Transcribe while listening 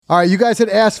All right, you guys had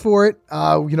asked for it.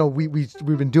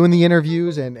 We've been doing the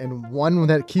interviews, and one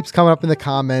that keeps coming up in the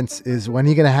comments is, when are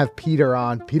you going to have Peter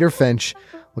on, Peter Finch?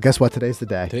 Well, guess what? Today's the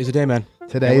day. Today's the day, man.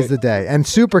 Today is the day. And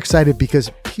super excited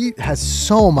because Pete has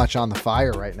so much on the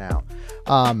fire right now.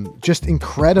 Just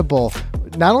incredible.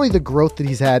 Not only the growth that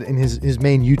he's had in his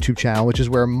main YouTube channel, which is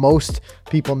where most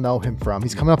people know him from.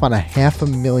 He's coming up on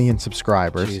 500,000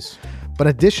 subscribers. Jeez. But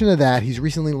in addition to that, he's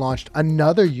recently launched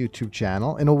another YouTube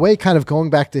channel, in a way kind of going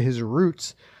back to his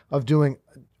roots of doing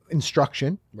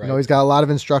instruction. Right. You know, he's got a lot of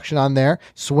instruction on there,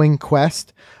 Swing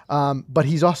Quest. But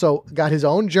he's also got his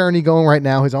own journey going right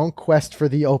now, his own quest for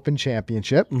the Open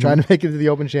Championship, trying to make it to the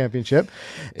Open Championship.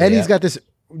 And he's got this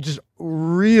just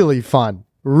really fun,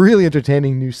 really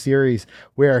entertaining new series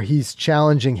where he's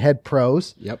challenging head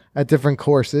pros at different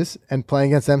courses and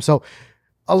playing against them. So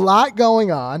a lot going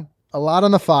on. A lot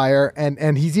on the fire,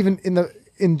 and he's even in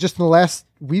the last,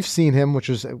 we've seen him, which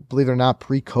was, believe it or not,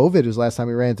 pre-COVID was the last time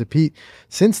we ran into Pete.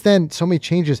 Since then, so many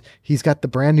changes. He's got the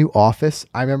brand new office.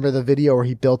 I remember the video where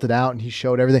he built it out and he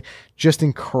showed everything. Just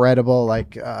incredible,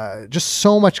 just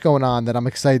so much going on that I'm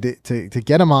excited to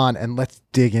get him on, and let's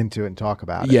dig into it and talk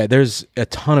about it. Yeah, there's a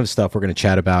ton of stuff we're going to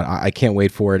chat about. I can't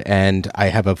wait for it, and I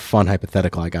have a fun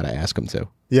hypothetical I got to ask him too.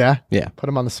 Yeah? Yeah. Put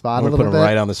him on the spot I'm a gonna little bit. Put him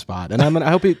right on the spot, and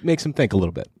I hope it makes him think a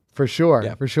little bit. For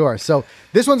sure, for sure. So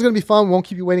this one's going to be fun. We won't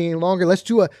keep you waiting any longer. Let's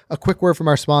do a quick word from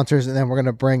our sponsors, and then we're going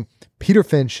to bring Peter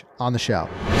Finch on the show.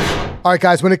 All right,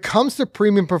 guys, when it comes to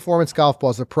premium performance golf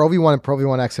balls, the Pro V1 and Pro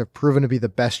V1X have proven to be the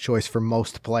best choice for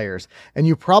most players. And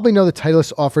you probably know that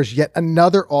Titleist offers yet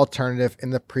another alternative in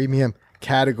the premium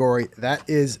category. That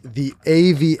is the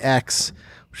AVX,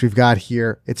 which we've got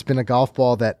here. It's been a golf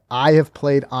ball that I have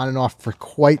played on and off for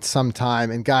quite some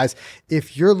time. And guys,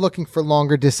 if you're looking for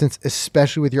longer distance,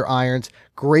 especially with your irons,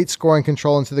 great scoring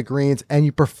control into the greens, and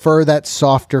you prefer that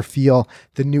softer feel,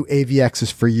 the new AVX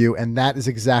is for you. And that is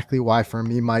exactly why, for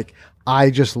me, Mike, I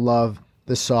just love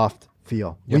the soft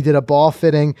feel. Yep. We did a ball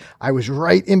fitting. I was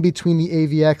right in between the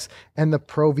AVX and the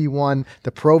Pro V1.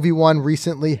 The Pro V1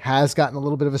 recently has gotten a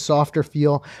little bit of a softer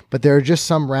feel, but there are just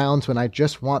some rounds when I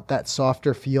just want that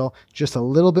softer feel just a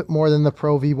little bit more than the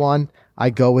Pro V1.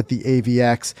 I go with the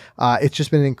AVX. It's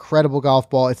just been an incredible golf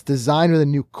ball. It's designed with a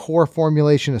new core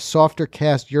formulation, a softer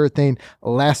cast urethane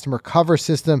elastomer cover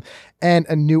system, and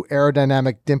a new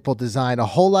aerodynamic dimple design. A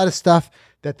whole lot of stuff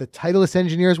that the Titleist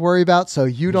engineers worry about, so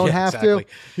you don't have to.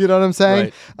 You know what I'm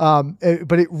saying? Right.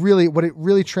 But what it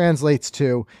really translates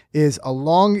to is a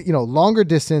longer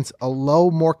distance, a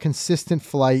low, more consistent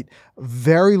flight,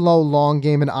 very low long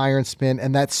game and iron spin,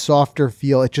 and that softer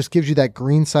feel. It just gives you that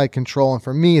greenside control, and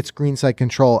for me, it's greenside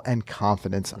control and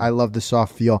confidence. I love the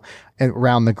soft feel and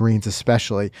around the greens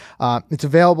especially. It's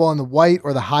available in the white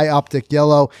or the high optic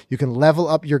yellow. You can level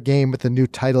up your game with the new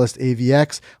Titleist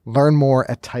AVX. Learn more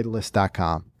at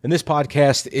Titleist.com. And this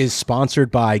podcast is sponsored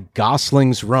by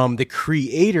Gosling's Rum, the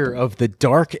creator of the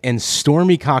Dark and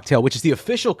Stormy cocktail, which is the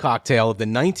official cocktail of the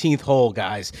 19th hole,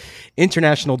 guys.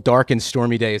 International Dark and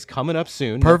Stormy Day is coming up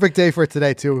soon. Perfect day for it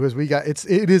today, too, because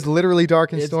it is literally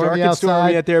dark and stormy outside. It's dark and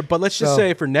stormy out there, but let's just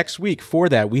say for next week, for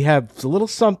that, we have a little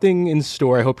something in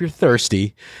store. I hope you're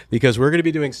thirsty, because we're going to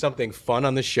be doing something fun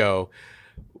on the show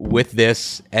with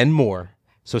this and more.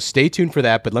 So stay tuned for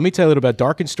that. But let me tell you a little about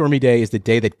Dark and Stormy Day is the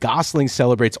day that Gosling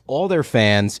celebrates all their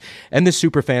fans and the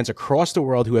super fans across the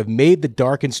world who have made the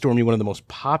Dark and Stormy one of the most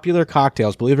popular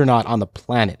cocktails, believe it or not, on the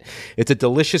planet. It's a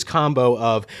delicious combo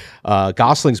of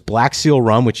Gosling's Black Seal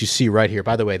Rum, which you see right here.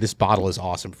 By the way, this bottle is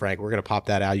awesome, Frank. We're going to pop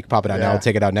that out. You can pop it out now. I'll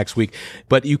take it out next week.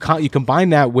 But you combine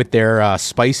that with their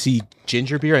spicy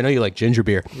ginger beer. I know you like ginger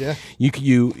beer. Yeah.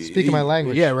 You speaking my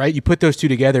language. Yeah, right. You put those two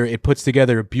together, it puts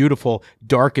together a beautiful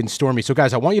Dark and Stormy. So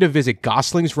guys, I want you to visit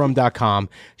goslingsrum.com,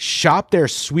 shop their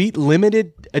sweet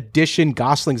limited edition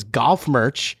Goslings golf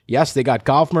merch. Yes, they got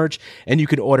golf merch, and you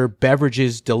can order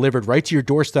beverages delivered right to your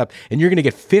doorstep, and you're going to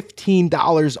get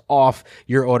 $15 off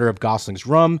your order of Goslings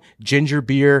rum, ginger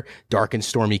beer, Dark and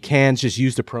Stormy cans. Just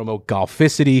use the promo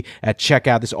Golficity at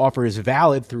checkout. This offer is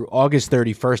valid through August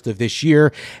 31st of this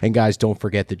year. And guys, don't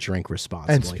forget to drink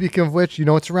responsibly. And speaking of which, you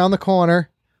know what's around the corner?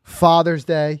 Father's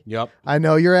Day. Yep. I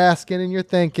know you're asking and you're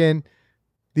thinking,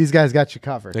 these guys got you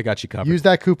covered. They got you covered. Use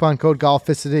that coupon code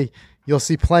Golficity. You'll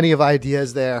see plenty of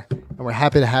ideas there, and we're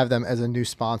happy to have them as a new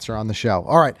sponsor on the show.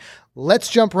 All right, let's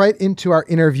jump right into our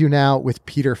interview now with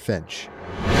Peter Finch.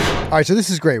 All right, so this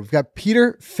is great. We've got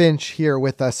Peter Finch here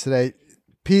with us today.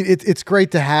 Pete, it's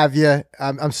great to have you.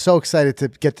 I'm so excited to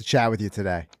get to chat with you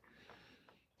today.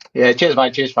 Yeah, cheers,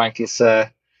 mate. Cheers, Frank. It's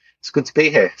good to be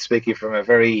here, speaking from a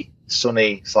very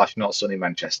sunny / not sunny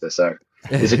Manchester. So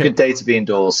it's a good day to be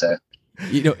indoors here.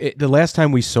 The last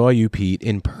time we saw you, Pete,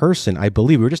 in person, I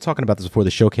believe we were just talking about this before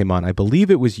the show came on. I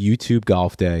believe it was YouTube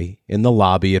Golf Day in the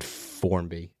lobby at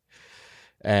Formby,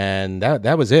 and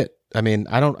that was it. I mean,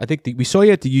 I think we saw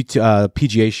you at the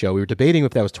PGA show. We were debating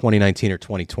if that was 2019 or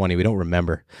 2020. We don't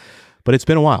remember, but it's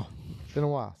been a while. It's been a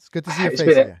while. It's good to see your face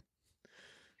again.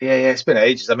 Yeah, it's been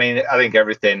ages. I mean, I think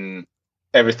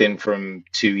everything from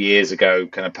 2 years ago,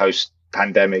 kind of post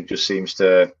pandemic, just seems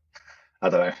to, I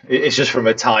don't know. It's just from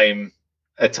a time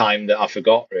that I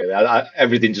forgot. Really,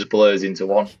 everything just blurs into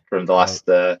one from the last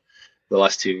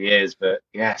 2 years. But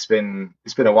yeah, it's been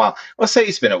a while. I'll say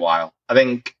it's been a while. I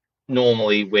think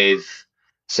normally with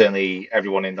certainly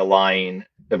everyone in the line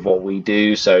of what we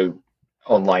do, so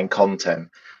online content,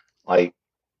 like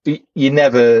you're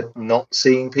never not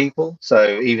seeing people.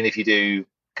 So even if you do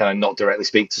kind of not directly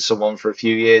speak to someone for a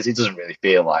few years, it doesn't really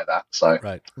feel like that. So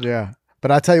right, yeah.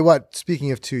 But I'll tell you what,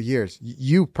 speaking of 2 years,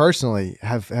 you personally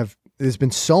have there's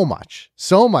been so much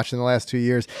in the last 2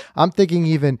 years. I'm thinking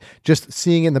even just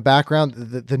seeing in the background,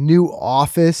 the new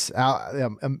office,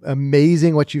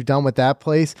 amazing what you've done with that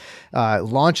place,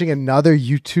 launching another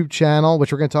YouTube channel,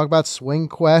 which we're going to talk about, Swing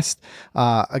Quest.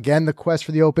 Again, the quest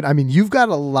for the Open. I mean, you've got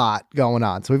a lot going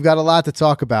on, so we've got a lot to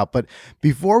talk about. But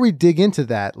before we dig into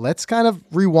that, let's kind of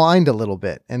rewind a little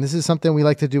bit. And this is something we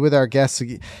like to do with our guests,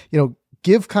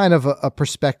 give kind of a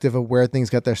perspective of where things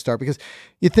got their start, because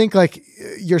you think like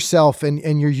yourself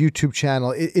and your YouTube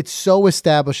channel, it's so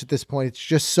established at this point. It's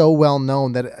just so well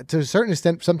known that to a certain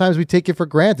extent, sometimes we take it for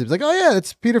granted. It's like, oh yeah,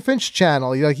 it's Peter Finch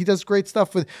channel. He does great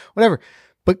stuff with whatever.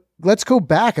 But let's go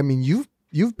back. I mean,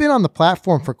 you've been on the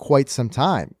platform for quite some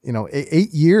time, 8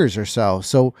 years or so.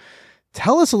 So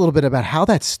tell us a little bit about how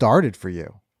that started for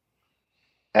you.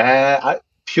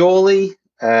 Purely,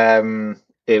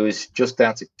 it was just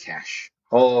down to cash.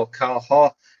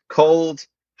 Cold,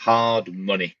 hard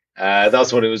money.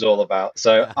 That's what it was all about.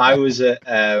 So I was at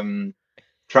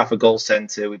Trafford Golf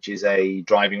Centre, which is a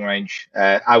driving range.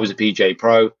 I was a PGA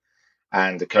pro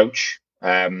and a coach.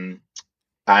 And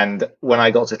when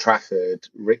I got to Trafford,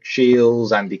 Rick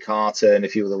Shields, Andy Carter, and a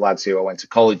few of the lads who I went to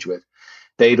college with,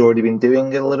 they'd already been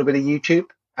doing a little bit of YouTube.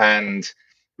 And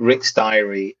Rick's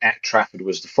diary at Trafford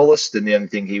was the fullest, and the only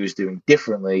thing he was doing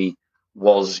differently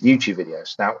was YouTube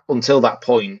videos. Now, until that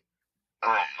point,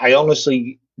 I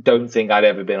honestly don't think I'd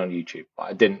ever been on YouTube.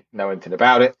 I didn't know anything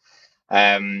about it.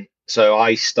 So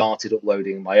I started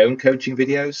uploading my own coaching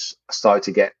videos. I started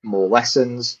to get more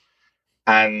lessons.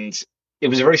 And it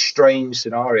was a very strange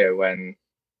scenario when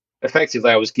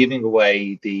effectively I was giving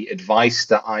away the advice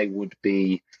that I would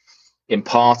be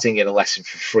imparting in a lesson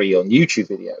for free on YouTube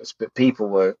videos, but people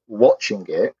were watching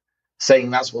it, saying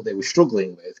that's what they were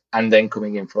struggling with, and then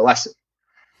coming in for a lesson.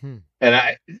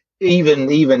 And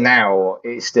even now,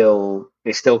 it still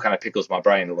kind of pickles my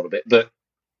brain a little bit. But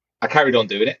I carried on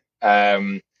doing it.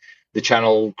 The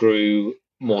channel grew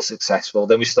more successful.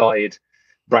 Then we started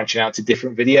branching out to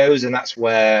different videos, and that's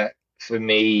where, for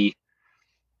me,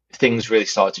 things really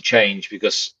started to change,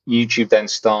 because YouTube then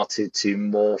started to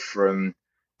morph from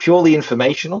purely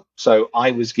informational. So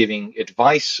I was giving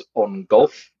advice on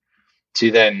golf to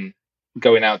then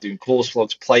going out doing course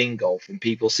vlogs, playing golf, and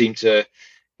people seem to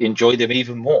enjoy them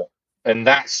even more. And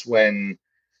that's when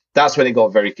it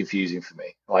got very confusing for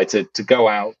me. Like to go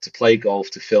out to play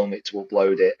golf, to film it, to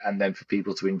upload it, and then for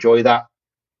people to enjoy that.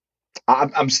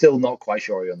 I'm still not quite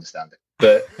sure I understand it,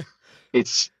 but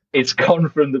it's gone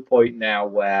from the point now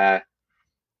where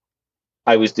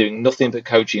I was doing nothing but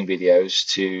coaching videos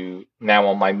to now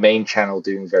on my main channel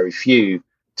doing very few,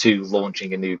 to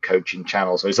launching a new coaching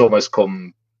channel. So it's almost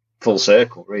come full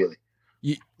circle, really.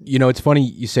 It's funny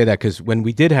you say that, because when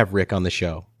we did have Rick on the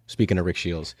show, speaking of Rick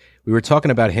Shields, we were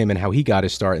talking about him and how he got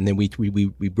his start, and then we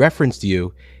referenced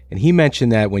you, and he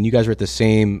mentioned that when you guys were at the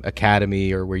same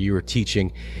academy or where you were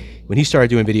teaching, when he started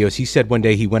doing videos, he said one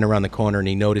day he went around the corner and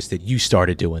he noticed that you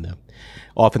started doing them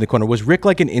off in the corner. Was Rick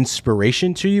like an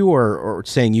inspiration to you, or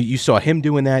saying you saw him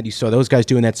doing that, you saw those guys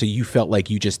doing that, so you felt like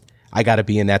I got to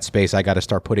be in that space, I got to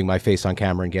start putting my face on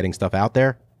camera and getting stuff out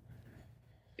there?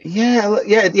 Yeah,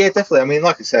 definitely. I mean,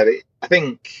 like I said, I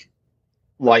think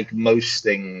like most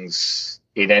things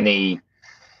in any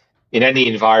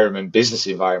environment, business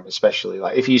environment especially,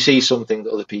 like if you see something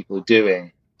that other people are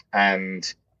doing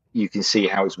and you can see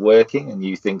how it's working, and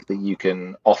you think that you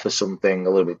can offer something a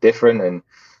little bit different, and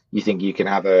you think you can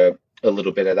have a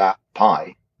little bit of that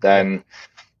pie, then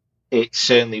it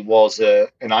certainly was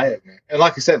an eye-opener. And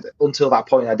like I said, until that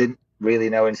point, I didn't really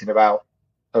know anything about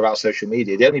social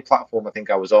media. The only platform I think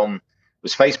I was on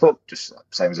was Facebook, just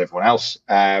same as everyone else,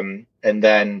 and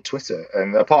then Twitter.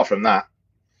 And apart from that,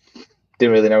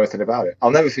 didn't really know anything about it.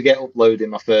 I'll never forget uploading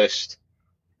my first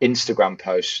Instagram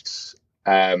posts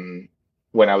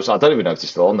when I don't even know if it's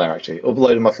still on there actually.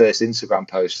 Uploaded my first Instagram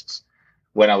posts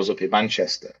when I was up in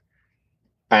Manchester.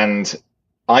 And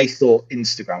I thought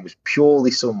Instagram was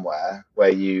purely somewhere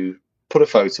where you put a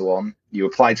photo on, you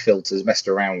applied filters, messed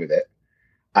around with it,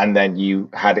 and then you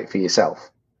had it for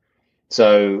yourself.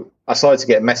 So I started to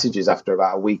get messages after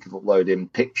about a week of uploading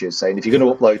pictures saying, if you're going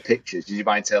to upload pictures, do you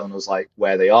mind telling us like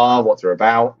where they are, what they're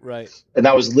about? Right. And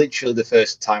that was literally the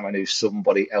first time I knew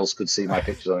somebody else could see my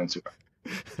pictures on Instagram.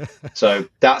 So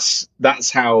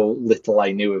that's how little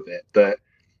I knew of it. But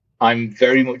I'm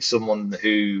very much someone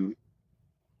who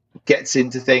gets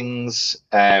into things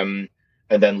and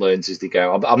then learns as they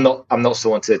go. I'm not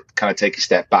someone to kind of take a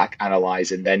step back,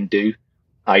 analyze, and then do.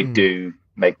 I do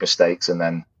make mistakes and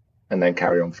then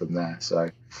carry on from there. So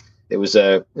it was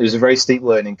a very steep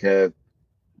learning curve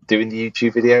doing the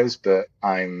YouTube videos, but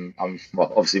I'm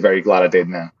well, obviously very glad I did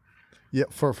now. Yeah,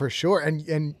 for sure.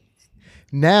 And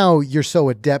now you're so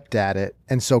adept at it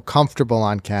and so comfortable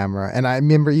on camera. And I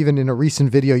remember even in a recent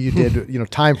video you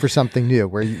did, Time for Something New,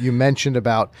 where you mentioned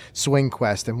about Swing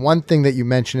Quest. And one thing that you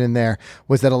mentioned in there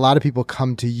was that a lot of people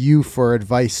come to you for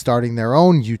advice starting their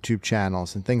own YouTube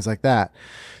channels and things like that.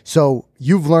 So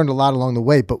you've learned a lot along the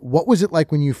way, but what was it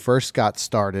like when you first got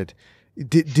started?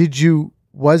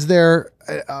 Was there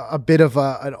a bit of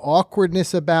an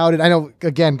awkwardness about it? I know,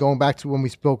 again, going back to when we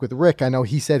spoke with Rick, I know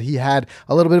he said he had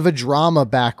a little bit of a drama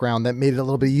background that made it a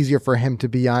little bit easier for him to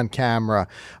be on camera.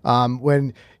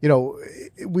 When,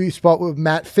 we spoke with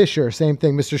Matt Fisher, same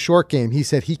thing, Mr. Short Game. He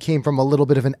said he came from a little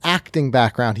bit of an acting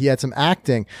background. He had some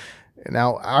acting.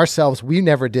 Now, ourselves, we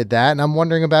never did that. And I'm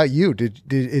wondering about you.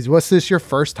 Was this your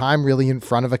first time really in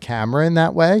front of a camera in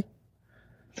that way?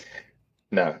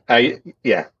 No.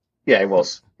 Yeah, it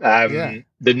was. The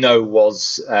no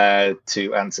was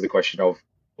to answer the question of,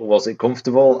 was it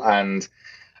comfortable and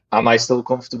am I still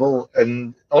comfortable?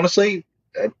 And honestly,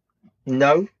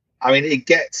 no. I mean, it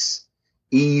gets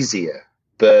easier,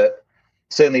 but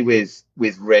certainly with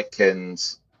Rick and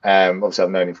obviously I've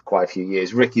known him for quite a few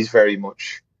years. Rick is very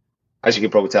much, as you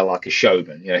can probably tell, like a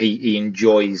showman. He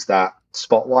enjoys that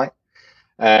spotlight.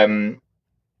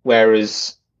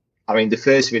 Whereas, I mean, the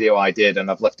first video I did, and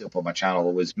I've left it up on my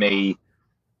channel, was me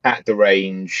at the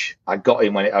range. I got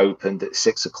in when it opened at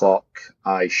 6:00.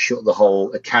 I shut the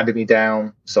whole academy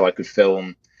down so I could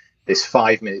film this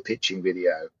 5-minute pitching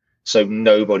video so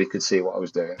nobody could see what I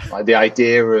was doing. Like, the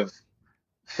idea of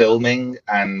filming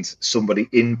and somebody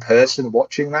in person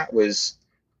watching that was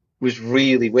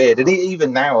really weird. And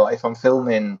even now, if I'm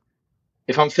filming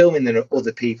and there are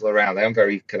other people around, I'm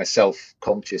very kind of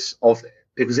self-conscious of it,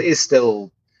 because it is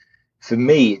still, for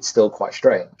me, it's still quite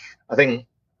strange. I think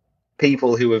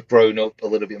people who have grown up a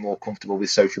little bit more comfortable with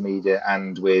social media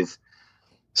and with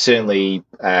certainly,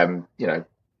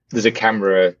 there's a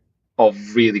camera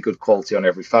of really good quality on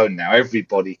every phone now.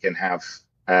 Everybody can have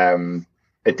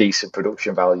a decent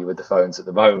production value with the phones at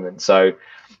the moment. So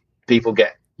people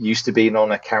get used to being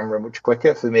on a camera much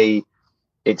quicker. For me,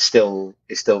 it's still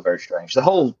very strange. The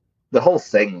whole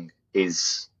thing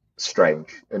is strange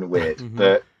and weird,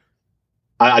 but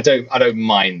I don't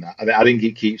mind that. I think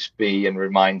it keeps me and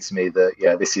reminds me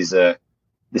that this is a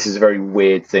very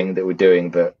weird thing that we're doing,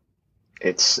 but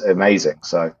it's amazing.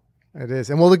 So it is.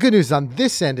 And well, the good news is on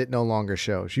this end, it no longer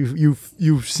shows.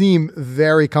 You seem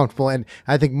very comfortable, and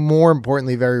I think more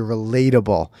importantly, very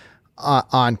relatable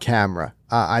on camera.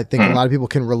 I think a lot of people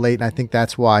can relate, and I think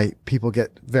that's why people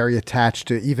get very attached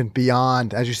to even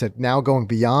beyond, as you said, now going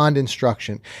beyond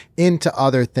instruction into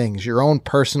other things, your own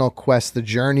personal quests, the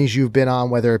journeys you've been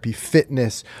on, whether it be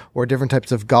fitness or different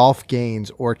types of golf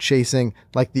gains or chasing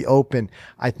like the Open.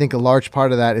 I think a large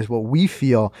part of that is what we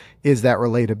feel is that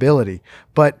relatability.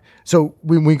 But so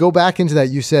when we go back into that,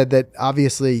 you said that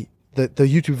obviously the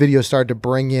YouTube videos started to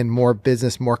bring in more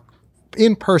business, more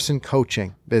in-person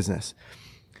coaching business.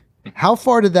 How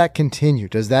far did that continue?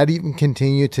 Does that even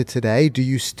continue to today? Do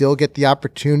you still get the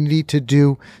opportunity to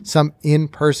do some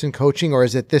in-person coaching, or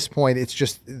is at this point it's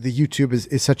just the YouTube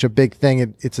is such a big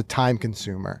thing, it's a time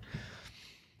consumer?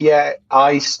 Yeah,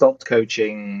 I stopped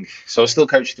coaching. So I was still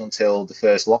coaching until the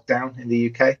first lockdown in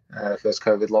the UK, first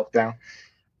COVID lockdown.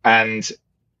 And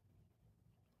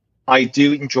I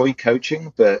do enjoy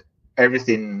coaching, but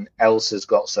everything else has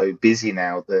got so busy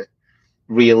now that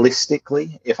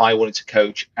realistically, if I wanted to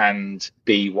coach and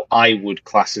be what I would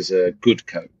class as a good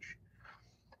coach,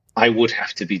 I would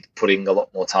have to be putting a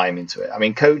lot more time into it. I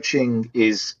mean, coaching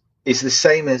is the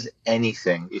same as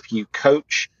anything. If you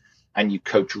coach and you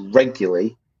coach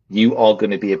regularly, you are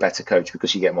going to be a better coach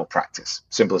because you get more practice.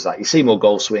 Simple as that. You see more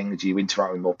golf swings, you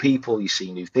interact with more people, you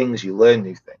see new things, you learn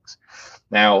new things.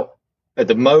 Now, at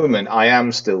the moment, I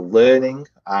am still learning.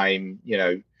 I'm,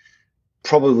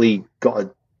 probably got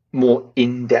a more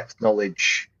in-depth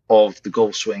knowledge of the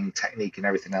golf swing technique and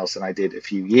everything else than I did a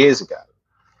few years ago.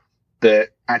 But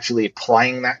actually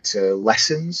applying that to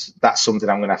lessons, that's something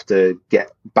I'm going to have to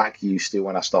get back used to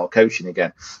when I start coaching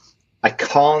again. I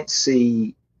can't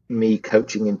see me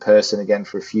coaching in person again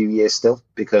for a few years still,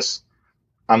 because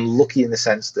I'm lucky in the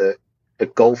sense that a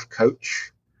golf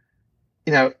coach,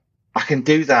 I can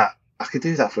do that. I can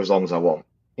do that for as long as I want.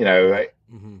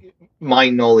 My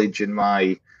knowledge and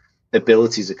my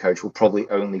ability as a coach will probably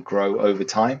only grow over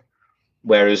time.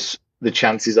 Whereas the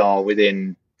chances are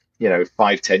within,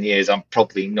 5-10 years, I'm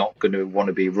probably not going to want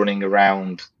to be running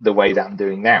around the way that I'm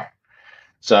doing now.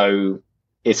 So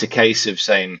it's a case of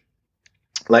saying,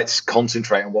 let's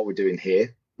concentrate on what we're doing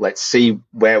here. Let's see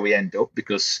where we end up,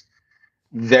 because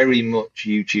very much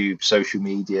YouTube, social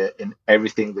media, and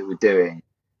everything that we're doing.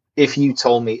 If you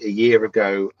told me a year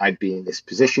ago I'd be in this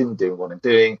position doing what I'm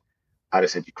doing, I'd have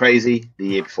said you're crazy. The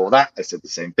year before that, I said the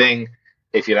same thing.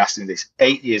 If you'd asked me this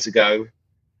 8 years ago,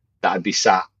 that I'd be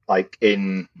sat like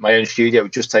in my own studio,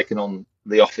 just taken on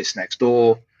the office next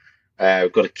door.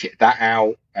 Got to kit that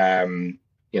out.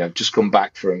 Just come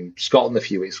back from Scotland a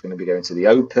few weeks. Going to be going to the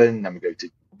Open, then we go to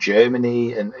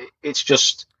Germany, and it's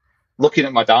just looking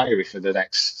at my diary for the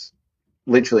next,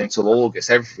 literally until August.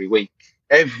 Every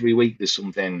week there's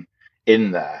something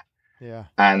in there. Yeah.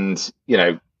 And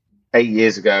 8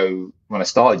 years ago when I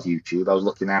started YouTube, I was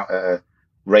looking out at a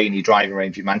rainy driving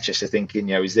range in Manchester, thinking,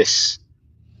 is this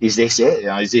it?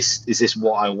 Is this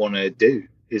what I want to do?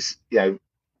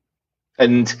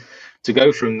 And to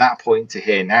go from that point to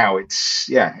here now, it's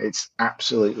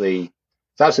absolutely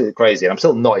crazy. And I'm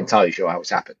still not entirely sure how it's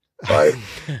happened. So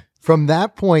from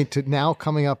that point to now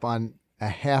coming up on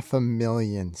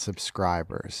 500,000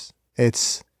 subscribers,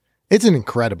 it's an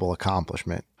incredible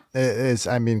accomplishment.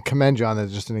 Commend you on that.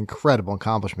 It's just an incredible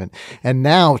accomplishment. And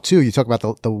now too, you talk about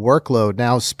the workload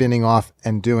now spinning off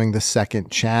and doing the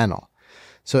second channel.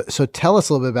 So tell us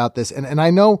a little bit about this. And I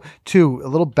know too, a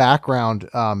little background,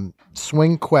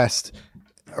 Swing Quest,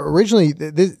 originally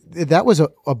that was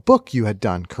a book you had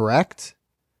done, correct?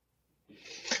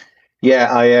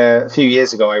 Yeah, a few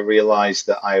years ago, I realized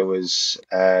that I was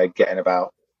getting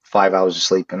about 5 hours of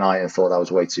sleep a night and thought that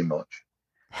was way too much.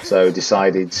 So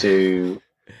decided to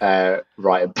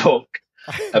write a book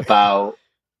about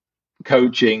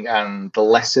coaching and the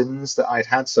lessons that I'd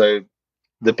had. So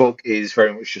the book is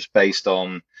very much just based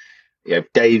on,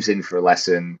 Dave's in for a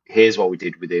lesson. Here's what we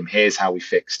did with him. Here's how we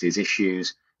fixed his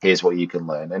issues. Here's what you can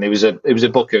learn. And it was a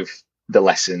book of the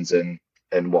lessons and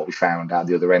what we found at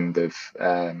the other end of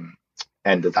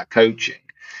that coaching.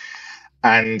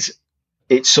 And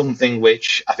it's something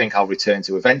which I think I'll return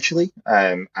to eventually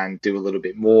and do a little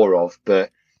bit more of.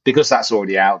 But because that's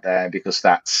already out there, because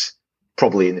that's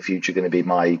probably in the future going to be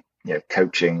my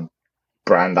coaching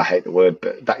brand. I hate the word,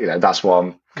 but that's what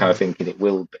I'm kind of thinking it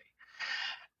will be.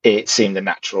 It seemed a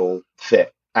natural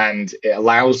fit, and it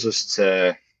allows us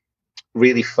to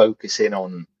really focus in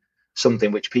on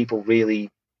something which people really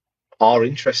are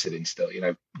interested in still.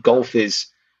 Golf is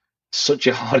such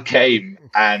a hard game,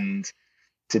 and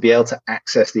to be able to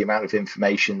access the amount of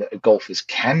information that golfers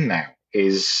can now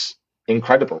is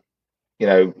incredible.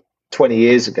 20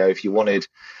 years ago, if you wanted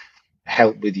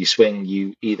help with your swing,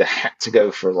 you either had to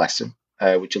go for a lesson,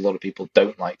 which a lot of people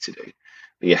don't like to do.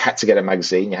 But you had to get a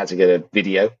magazine, you had to get a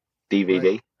video,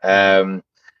 DVD. Right.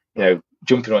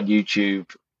 Jumping on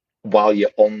YouTube while you're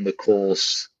on the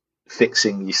course,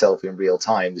 fixing yourself in real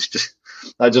time,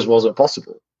 that just wasn't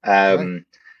possible. Right.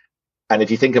 And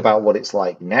if you think about what it's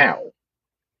like now,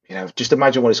 just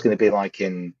imagine what it's going to be like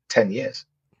in 10 years.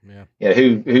 Yeah.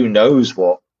 Who knows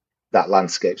what that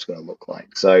landscape's going to look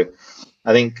like. So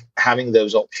I think having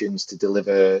those options to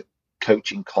deliver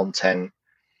coaching content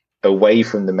away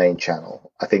from the main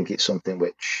channel, I think it's something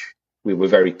which we were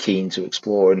very keen to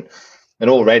explore, and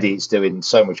already it's doing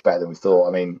so much better than we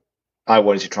thought. I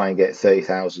wanted to try and get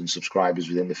 30,000 subscribers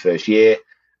within the first year,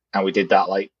 and we did that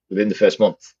like within the first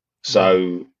month.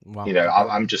 So, wow.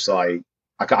 I'm just like,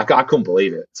 I couldn't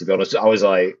believe it, to be honest. I was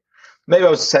like, maybe I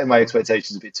was setting my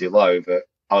expectations a bit too low, but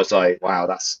I was like, wow,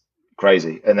 that's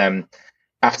crazy. And then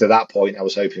after that point, I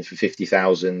was hoping for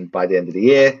 50,000 by the end of the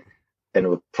year, and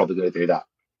we're probably going to do that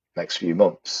next few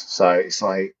months. So it's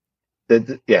like,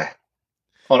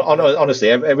 honestly,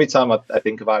 every time I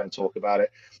think about it and talk about it,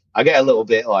 I get a little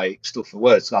bit like stuff for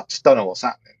words. I just don't know what's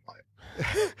happening.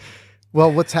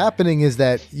 Well, what's happening is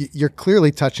that you're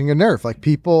clearly touching a nerve. Like,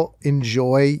 people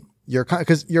enjoy your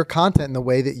content and the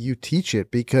way that you teach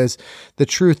it, because the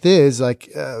truth is, like,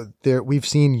 we've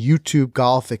seen YouTube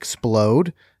golf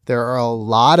explode. There are a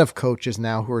lot of coaches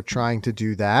now who are trying to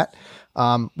do that,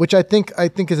 which I think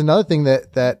is another thing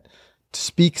that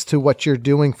speaks to what you're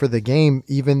doing for the game.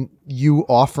 Even you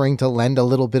offering to lend a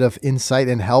little bit of insight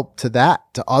and help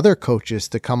to other coaches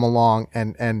to come along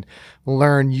and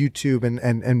learn YouTube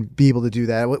and be able to do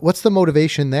that. What's the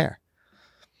motivation there?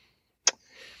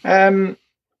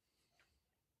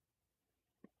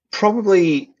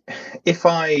 Probably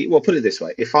put it this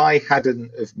way, if I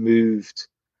hadn't have moved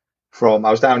I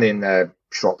was down in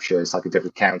Shropshire, it's like a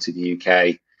different county in the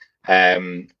UK,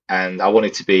 and I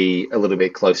wanted to be a little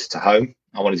bit closer to home.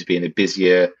 I wanted to be in a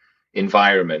busier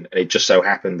environment, and it just so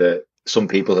happened that some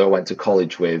people who I went to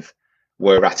college with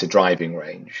were at a driving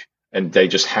range, and they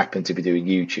just happened to be doing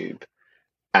YouTube,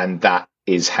 and that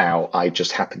is how I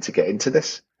just happened to get into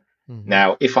this. Mm-hmm.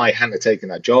 Now, if I hadn't taken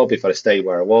that job, if I'd stayed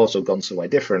where I was or gone somewhere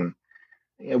different,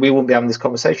 we wouldn't be having this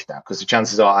conversation now, because the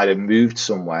chances are I'd have moved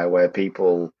somewhere where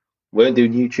people weren't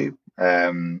doing YouTube.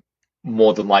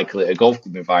 More than likely, a golf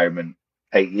club environment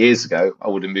 8 years ago, I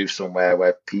would have moved somewhere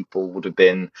where people would have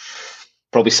been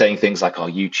probably saying things like, "Oh,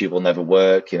 YouTube will never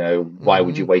work. Why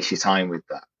would you waste your time with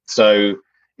that?" So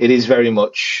it is very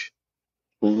much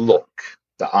luck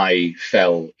that I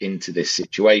fell into this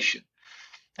situation.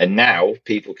 And now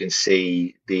people can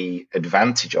see the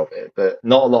advantage of it, but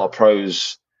not a lot of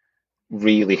pros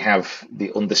really have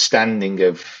the understanding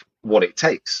of what it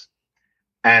takes.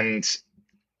 And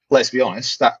let's be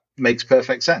honest, that makes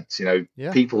perfect sense.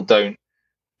 People don't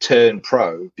turn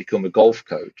pro, become a golf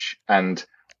coach, and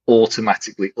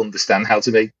automatically understand how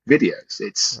to make videos.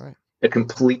 It's a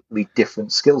completely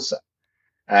different skill set.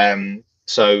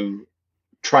 So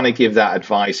trying to give that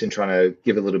advice and trying to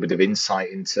give a little bit of insight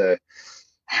into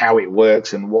how it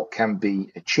works and what can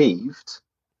be achieved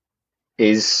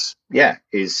is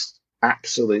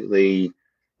absolutely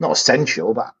not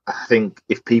essential, but I think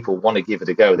if people want to give it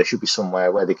a go, there should be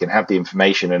somewhere where they can have the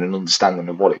information and an understanding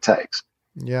of what it takes.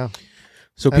 Yeah.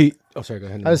 So Pete, sorry, go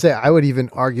ahead. I would even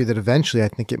argue that eventually I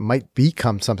think it might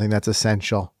become something that's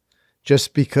essential,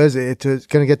 just because it's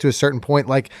going to get to a certain point,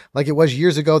 like it was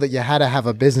years ago that you had to have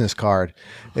a business card.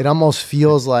 It almost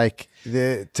feels like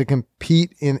to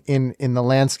compete in the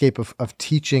landscape of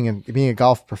teaching and being a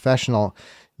golf professional,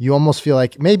 you almost feel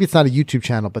like maybe it's not a YouTube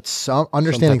channel, but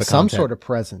understanding some sort of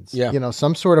presence,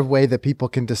 some sort of way that people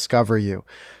can discover you,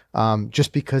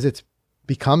 just because it's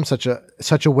become such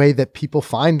a way that people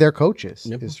find their coaches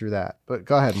is through that. But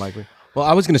go ahead, Mike. Well,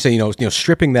 I was going to say,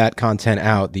 stripping that content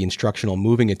out, the instructional,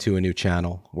 moving it to a new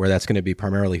channel where that's going to be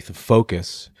primarily the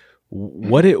focus.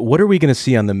 What are we going to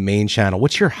see on the main channel?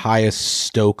 What's your highest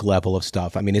stoke level of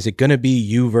stuff? I mean, is it going to be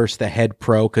you versus the head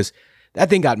pro? Because that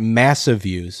thing got massive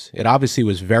views. It obviously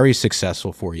was very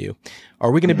successful for you. Are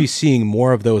we going to be seeing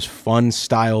more of those fun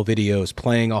style videos,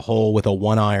 playing a hole with a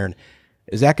 1-iron?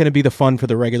 Is that going to be the fun for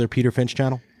the regular Peter Finch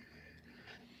channel?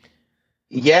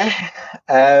 Yeah,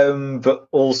 but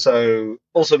also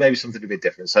maybe something a bit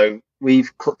different. So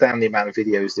we've cut down the amount of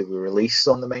videos that we release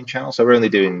on the main channel. So we're only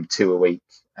doing 2 a week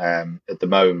at the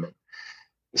moment.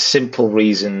 Simple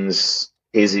reasons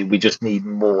is we just need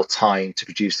more time to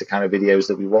produce the kind of videos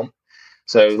that we want.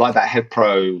 So like that head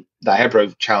pro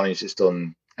challenge is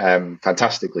done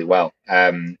fantastically well.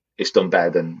 It's done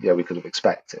better than we could have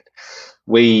expected.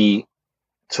 We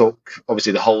took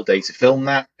obviously the whole day to film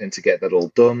that and to get that all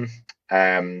done.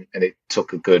 And it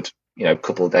took a good,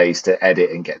 couple of days to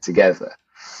edit and get together.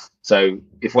 So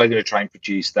if we're going to try and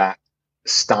produce that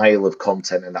style of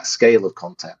content and that scale of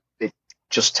content, it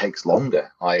just takes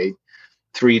longer.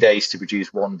 3 days to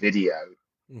produce one video.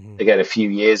 Mm-hmm. Again, a few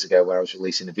years ago where I was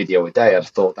releasing a video a day, I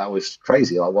thought that was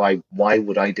crazy. Like, why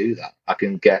would I do that? I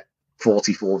can get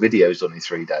 44 videos done in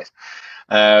 3 days.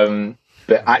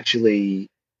 But actually,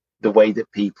 the way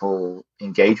that people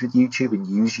engage with YouTube and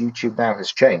use YouTube now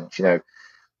has changed.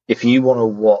 If you want to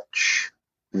watch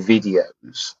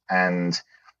videos and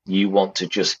you want to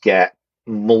just get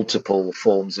multiple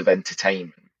forms of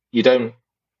entertainment, you don't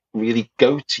really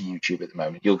go to YouTube at the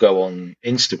moment. You'll go on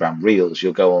Instagram Reels,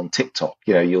 you'll go on TikTok,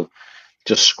 you'll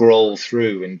just scroll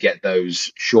through and get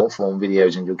those short form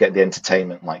videos and you'll get the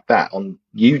entertainment like that. On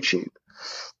YouTube,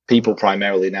 people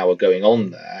primarily now are going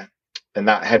on there. And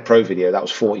that head pro video, that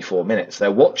was 44 minutes. They're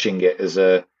watching it as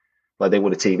like they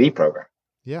would a TV program.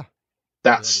 Yeah.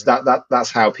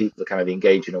 That's how people are kind of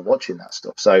engaging and watching that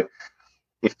stuff. So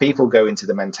if people go into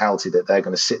the mentality that they're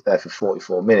going to sit there for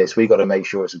 44 minutes, we got to make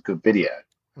sure it's a good video.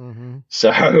 Mm-hmm.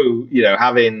 So,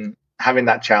 having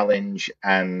that challenge,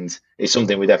 and it's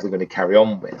something we're definitely going to carry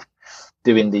on with.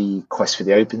 Doing the Quest for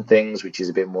the Open things, which is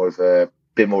a bit more of a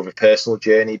personal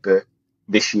journey, but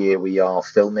this year we are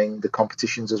filming the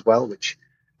competitions as well, which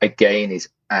again is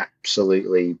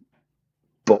absolutely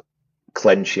butt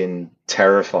clenching,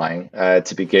 terrifying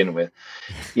to begin with.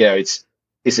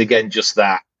 It's again just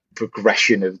that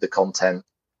progression of the content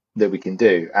that we can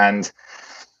do, and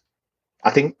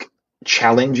I think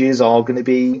challenges are going to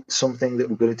be something that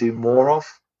we're going to do more of,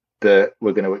 but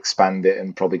we're going to expand it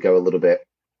and probably go a little bit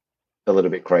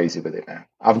crazy with it now.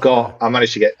 I've got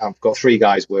 3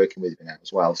 guys working with me now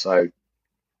as well, so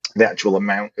the actual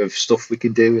amount of stuff we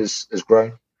can do has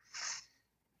grown.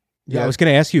 Yeah, I was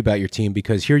going to ask you about your team,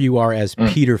 because here you are as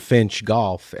Peter Finch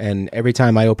Golf, and every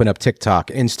time I open up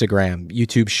TikTok, Instagram,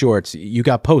 YouTube Shorts, you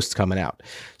got posts coming out.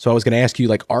 So I was going to ask you,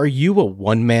 like, are you a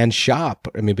one-man shop?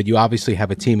 I mean, but you obviously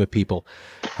have a team of people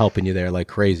helping you there like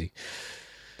crazy.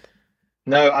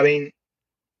 No, I mean,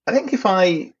 I think if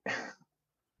I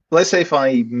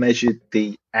measured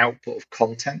the output of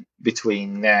content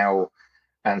between now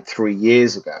and 3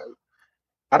 years ago,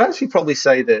 I'd actually probably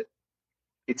say that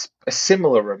it's a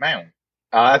similar amount.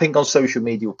 I think on social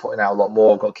media, we're putting out a lot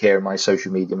more. I've got Kieran, my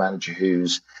social media manager,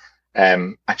 who's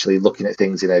actually looking at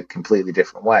things in a completely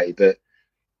different way. But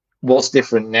what's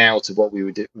different now to what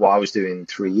I was doing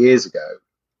 3 years ago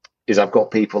is I've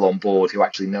got people on board who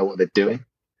actually know what they're doing,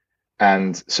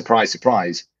 and surprise,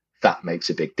 surprise, that makes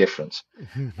a big difference.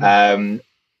 And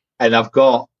I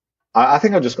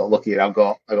think I've just got lucky. I've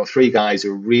got 3 guys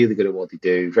who are really good at what they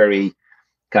do, very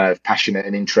kind of passionate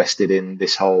and interested in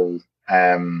this whole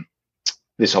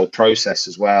process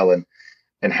as well, and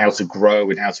how to grow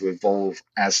and how to evolve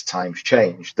as times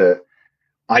change, that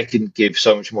I can give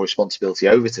so much more responsibility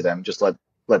over to them, just let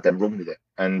them run with it.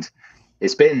 And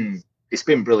it's been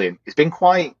brilliant. It's been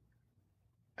quite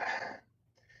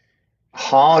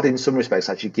hard in some respects,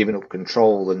 actually giving up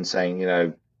control and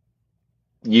saying,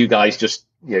 you guys just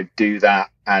do that,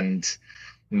 and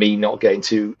me not getting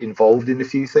too involved in a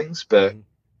few things. But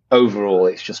overall,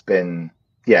 it's just been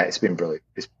brilliant.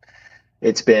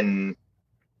 It's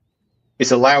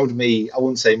allowed me, I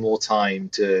wouldn't say more time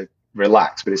to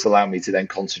relax, but it's allowed me to then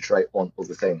concentrate on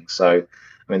other things. So, I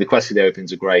mean, the Quest for the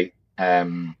Open's a great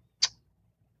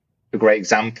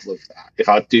example of that. If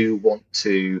I do want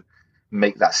to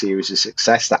make that series a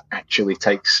success, that actually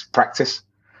takes practice.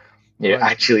 It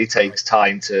actually takes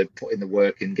time to put in the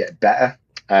work and get better,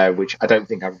 which I don't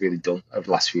think I've really done over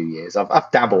the last few years. I've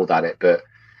dabbled at it, but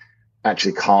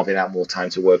actually carving out more time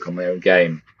to work on my own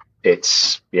game,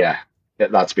 that's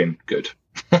been good.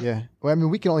 Yeah. Well, I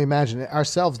mean, we can only imagine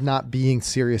ourselves not being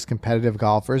serious competitive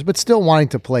golfers, but still wanting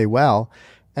to play well.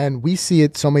 And we see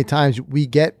it so many times. We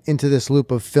get into this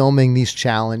loop of filming these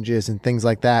challenges and things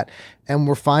like that, and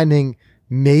we're finding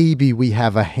maybe we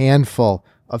have a handful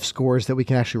of scores that we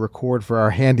can actually record for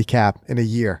our handicap in a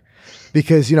year,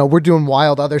 because we're doing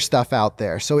wild other stuff out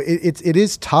there. So it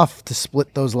is tough to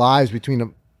split those lives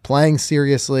between playing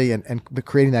seriously and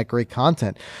creating that great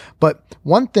content. But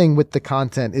one thing with the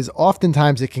content is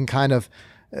oftentimes it can kind of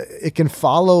it can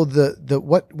follow the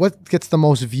what gets the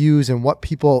most views and what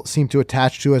people seem to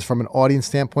attach to us from an audience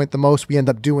standpoint the most. We end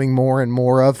up doing more and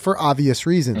more of, for obvious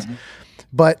reasons.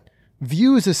 But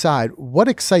views aside, what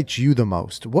excites you the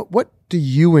most? What do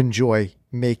you enjoy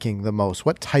making the most?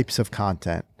 What types of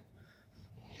content?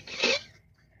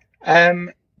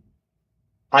 Certainly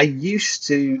I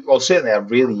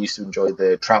really used to enjoy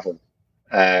the travel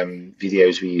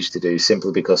videos we used to do,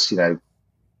 simply because,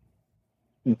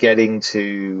 getting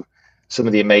to some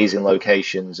of the amazing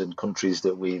locations and countries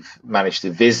that we've managed to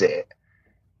visit,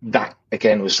 that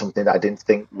again was something that I didn't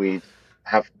think we'd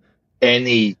have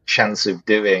any chance of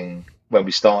doing when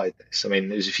we started this. I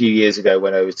mean, it was a few years ago,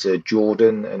 went over to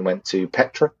Jordan and went to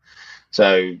Petra.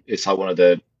 So it's like one of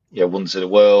the wonders of the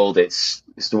world. It's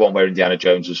the one where Indiana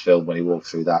Jones was filmed, when he walked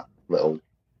through that little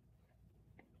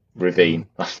ravine.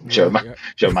 Show my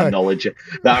knowledge.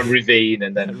 That ravine,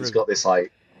 and then it's got this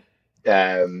like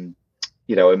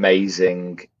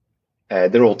amazing.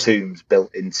 They're all tombs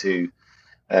built into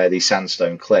these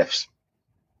sandstone cliffs,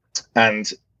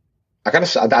 and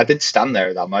I did stand there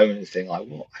at that moment and think, like,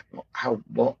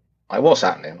 what's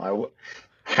happening? Like,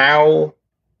 how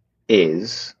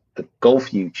is a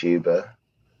golf YouTuber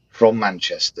from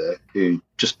Manchester who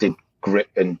just did grit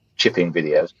and chipping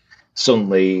videos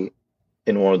suddenly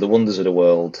in one of the wonders of the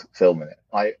world filming it?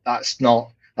 Like, that's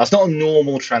not a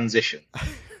normal transition.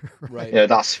 Right.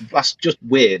 That's just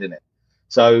weird, isn't it?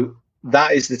 So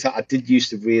that is the time I did used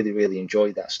to really, really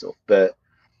enjoy that stuff. But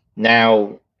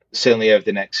now, certainly over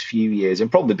the next few years,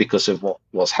 and probably because of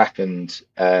what's happened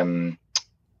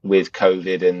with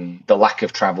COVID and the lack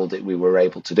of travel that we were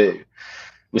able to do,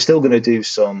 we're still going to do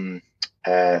some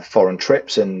foreign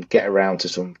trips and get around to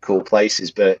some cool places.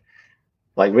 But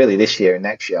like, really, this year and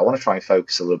next year, I want to try and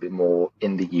focus a little bit more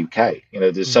in the UK.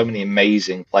 There's so many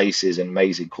amazing places and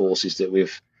amazing courses that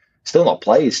we've still not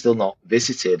played, still not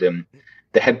visited. And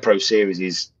the Head Pro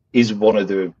Series is one of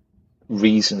the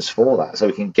reasons for that, so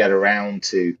we can get around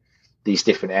to these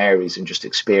different areas and just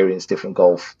experience different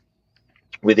golf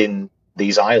within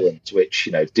these islands, which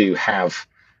do have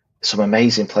some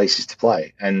amazing places to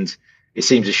play. And it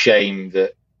seems a shame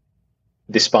that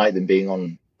despite them being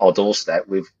on our doorstep,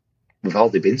 we've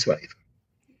hardly been to any of them.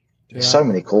 There's so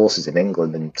many courses in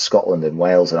England and Scotland and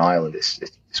Wales and Ireland.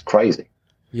 It's crazy.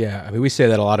 Yeah, I mean, we say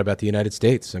that a lot about the United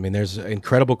States. I mean, there's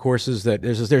incredible courses that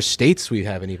there's states we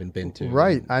haven't even been to.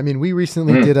 Right. I mean, we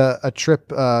recently did a trip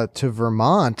to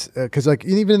Vermont because, like,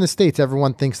 even in the States,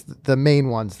 everyone thinks the main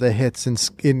ones, the hits in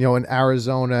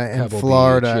Arizona and Pebble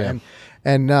Florida, Beach,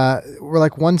 yeah. and we're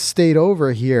like one state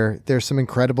over here. There's some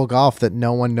incredible golf that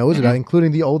no one knows about,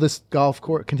 including the oldest golf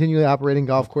course, continually operating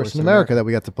golf course in America that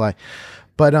we got to play.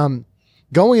 But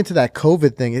going into that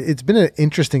COVID thing, it's been an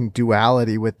interesting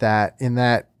duality with that, in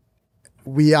that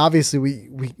we obviously,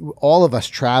 we all of us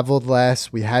traveled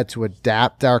less. We had to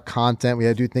adapt our content. We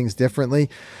had to do things differently.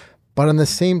 But on the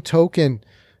same token,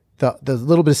 the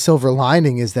little bit of silver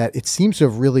lining is that it seems to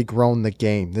have really grown the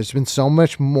game. There's been so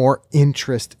much more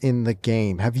interest in the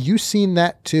game. Have you seen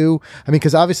that too? I mean,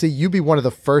 because obviously you'd be one of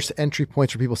the first entry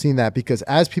points for people seeing that, because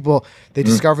as people, they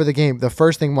discover the game, the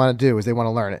first thing they want to do is they want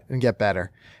to learn it and get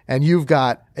better. And you've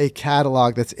got a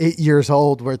catalog that's 8 years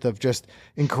old worth of just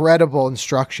incredible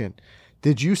instruction.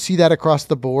 Did you see that across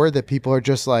the board, that people are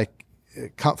just like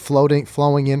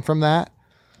flowing in from that?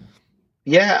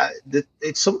 Yeah,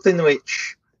 it's something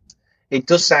which, it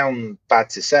does sound bad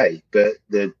to say, but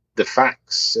the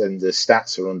facts and the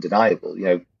stats are undeniable.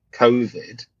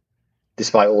 COVID,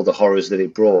 despite all the horrors that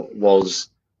it brought, was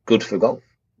good for golf.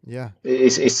 Yeah,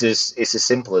 it's as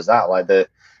simple as that. Like the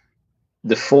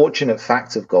fortunate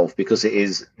fact of golf, because it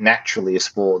is naturally a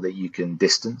sport that you can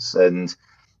distance and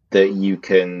that you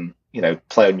can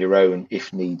play on your own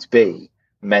if needs be,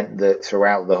 meant that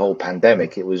throughout the whole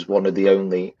pandemic, it was one of the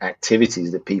only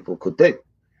activities that people could do.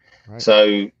 Right.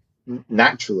 So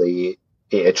naturally,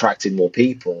 it attracted more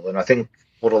people. And I think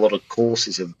what a lot of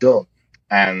courses have done,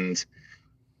 and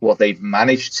what they've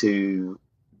managed to,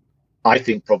 I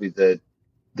think probably the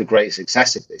greatest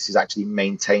success of this is actually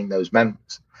maintain those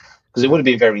members. Because it would have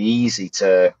been very easy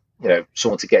to,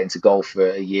 someone to get into golf for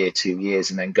a year, 2 years,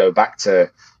 and then go back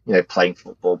to, playing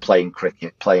football, playing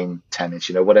cricket, playing tennis,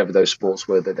 whatever those sports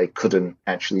were that they couldn't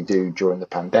actually do during the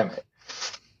pandemic.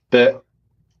 But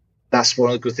that's one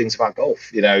of the good things about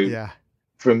golf,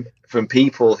 from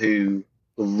people who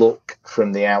look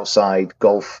from the outside.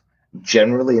 Golf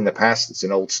generally in the past, it's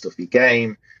an old stuffy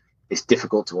game. It's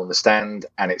difficult to understand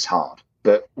and it's hard.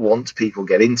 But once people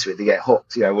get into it, they get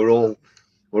hooked. We're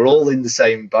all in the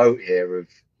same boat here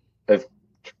of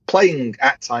playing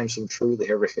at times some truly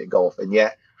horrific golf, and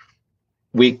yet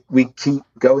we keep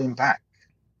going back.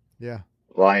 Yeah.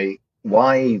 Like,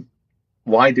 why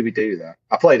do we do that?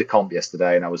 I played a comp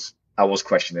yesterday, and I was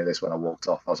questioning this when I walked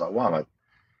off. I was like, what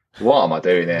am I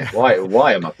doing here?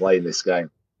 Why am I playing this game?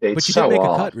 It's but you so did make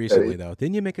hard. A cut recently, though.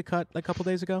 Didn't you make a cut a couple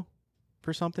days ago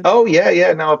for something? Oh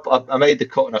yeah. No, I made the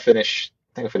cut, and I finished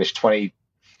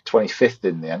 25th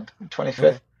in the end, 25th.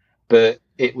 Okay. But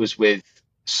it was with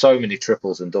so many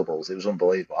triples and doubles. It was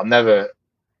unbelievable.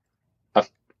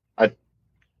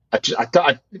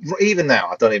 Even now,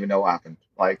 I don't even know what happened.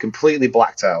 Like, completely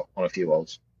blacked out on a few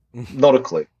holes. Not a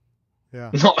clue.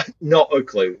 Yeah. Not a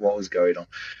clue what was going on.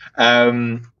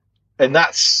 And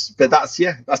that's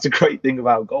the great thing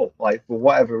about golf. Like, for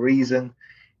whatever reason,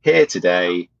 here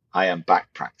today, I am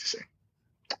back practicing.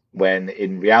 When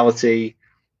in reality,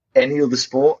 any other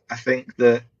sport, I think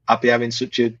that I'd be having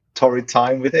such a torrid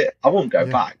time with it. I won't go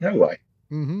back. No way.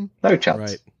 Mm-hmm. No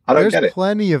chance. Right. I don't get it. There's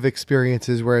plenty of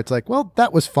experiences where it's like, well,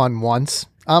 that was fun once.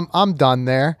 I'm done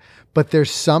there. But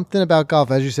there's something about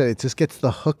golf, as you said, it just gets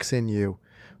the hooks in you,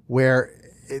 where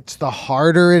it's the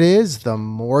harder it is, the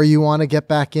more you want to get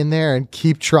back in there and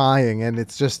keep trying. And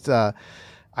it's just, I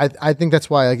think that's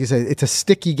why, like you said, it's a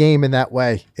sticky game in that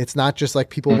way. It's not just like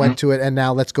people went to it and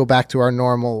now let's go back to our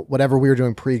normal, whatever we were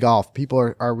doing pre-golf.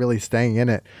 People are really staying in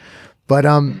it. But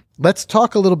let's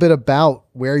talk a little bit about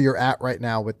where you're at right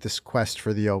now with this quest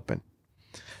for the Open.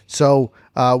 So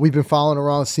we've been following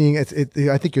around, seeing it.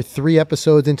 I think you're 3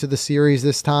 episodes into the series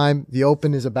this time. The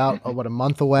Open is about a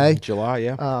month away. July,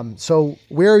 yeah. So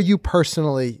where are you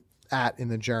personally at in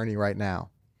the journey right now?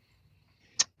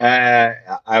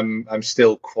 I'm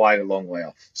still quite a long way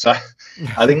off. So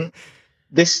I think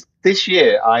this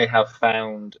year I have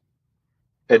found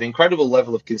an incredible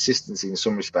level of consistency in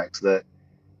some respects, that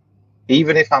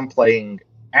even if I'm playing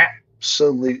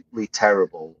absolutely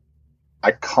terrible,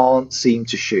 I can't seem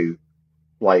to shoot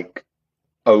like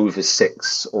over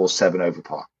 6 or 7 over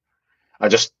par. I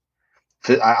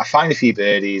find a few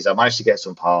birdies. I manage to get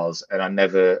some pars, and I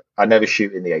never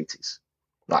shoot in the 80s.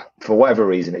 Like for whatever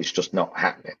reason, it's just not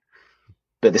happening.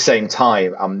 But at the same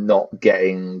time, I'm not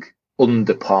getting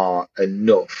under par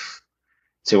enough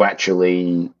to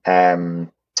actually kind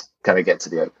of get to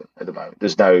the Open at the moment.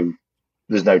 There's no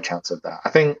chance of that. I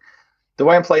think the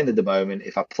way I'm playing at the moment,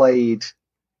 if I played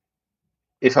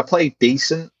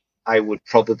decent, I would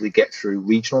probably get through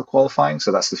regional qualifying.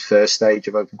 So that's the first stage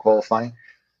of Open qualifying.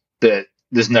 But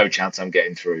there's no chance I'm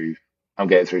getting through. I'm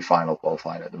getting through final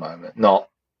qualifying at the moment. Not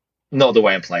the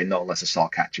way I'm playing. Not unless I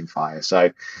start catching fire.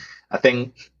 So I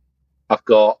think I've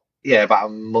got about a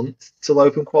month till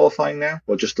Open qualifying now,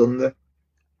 or just under.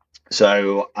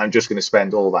 So I'm just going to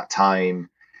spend all that time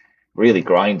really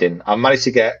grinding. I managed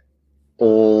to get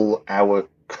all our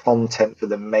content for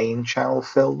the main channel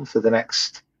film for the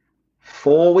next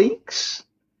 4 weeks.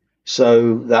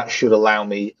 So that should allow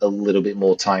me a little bit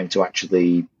more time to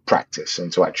actually practice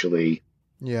and to actually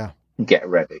get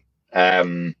ready.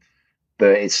 But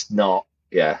it's not,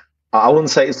 I wouldn't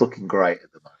say it's looking great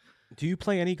at the moment. Do you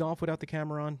play any golf without the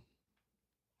camera on?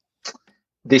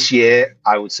 This year,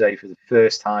 I would say for the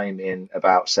first time in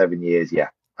about 7 years,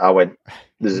 I went.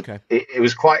 Okay. It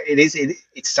was quite.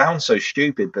 It sounds so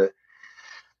stupid, but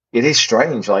it is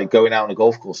strange, like going out on a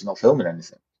golf course and not filming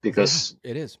anything, because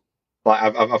it is.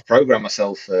 Like I've programmed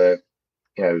myself for,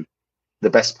 the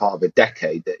best part of a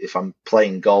decade that if I'm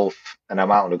playing golf and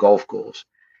I'm out on a golf course,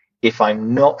 if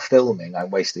I'm not filming, I'm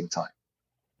wasting time.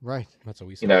 Right. That's what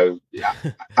we say.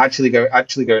 Actually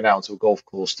going out to a golf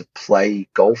course to play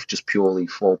golf just purely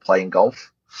for playing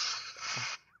golf.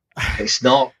 It's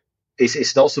not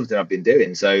something I've been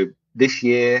doing. So this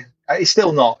year, it's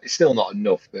still not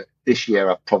enough, but this year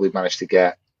I've probably managed to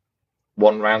get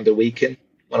 1 round a week in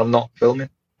when I'm not filming.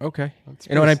 Okay.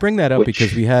 And I bring that up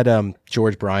because we had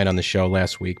George Bryan on the show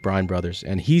last week, Bryan Brothers,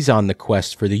 and he's on the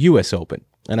quest for the U.S. Open.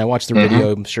 And I watched the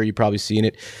video, I'm sure you've probably seen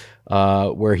it,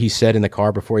 where he said in the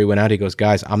car before he went out, he goes,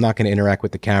 guys, I'm not going to interact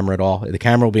with the camera at all. The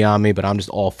camera will be on me, but I'm just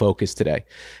all focused today.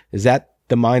 Is that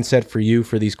the mindset for you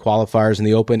for these qualifiers in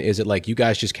the Open? Is it like you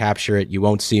guys just capture it, you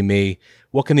won't see me?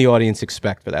 What can the audience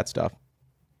expect for that stuff?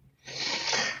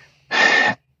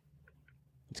 It's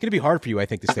going to be hard for you, I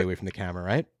think, to stay away from the camera,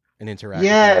 right? And interact.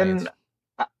 Yeah, and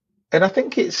I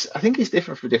think it's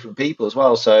different for different people as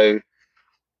well. So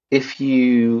if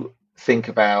you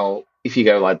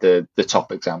go like the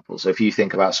top example, so if you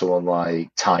think about someone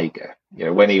like Tiger,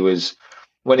 when he was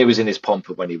in his pomp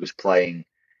and when he was playing,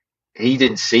 he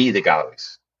didn't see the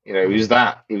galleries. He was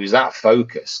that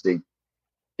focused.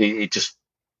 He just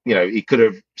he could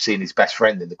have seen his best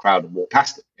friend in the crowd and walked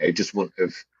past him. He just wouldn't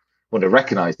have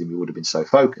recognized him. He would have been so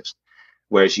focused.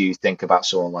 Whereas you think about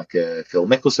someone like Phil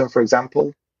Mickelson, for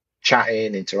example,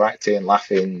 chatting, interacting,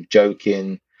 laughing,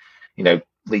 joking.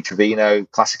 Lee Trevino,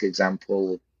 classic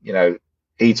example.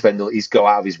 He'd go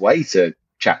out of his way to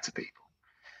chat to people,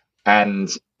 and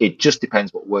it just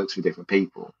depends what works for different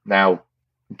people. Now,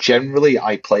 generally,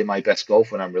 I play my best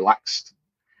golf when I'm relaxed,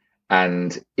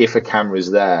 and if a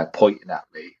camera's there pointing at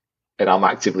me and I'm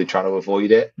actively trying to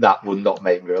avoid it, that would not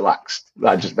make me relaxed.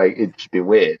 That just make it just be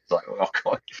weird. It's like, oh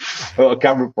God, I've got a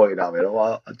camera pointing at me.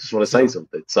 I just want to say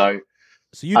something. So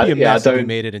you'd be a mess if you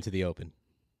made it into the Open.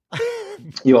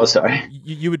 You are sorry.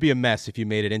 You would be a mess if you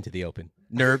made it into the Open.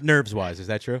 Nerves wise, is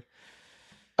that true?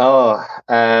 Oh,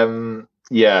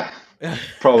 yeah,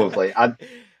 probably.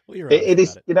 It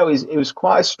is. It was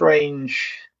quite a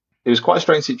strange. It was quite a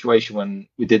strange situation when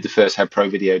we did the first Head Pro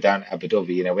video down at Abu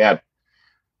Dhabi. We had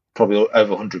probably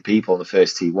over 100 people on the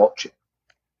first tee watching,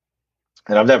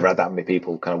 and I've never had that many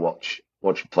people kind of watch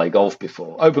me play golf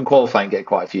before. Open qualifying get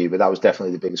quite a few, but that was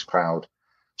definitely the biggest crowd,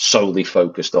 solely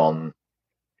focused on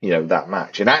that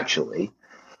match. And actually,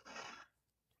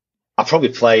 I probably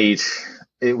played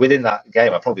within that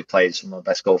game. I probably played some of my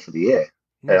best golf of the year.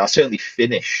 I certainly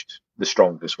finished the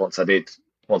strongest once I did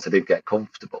get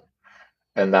comfortable.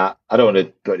 And that, I don't want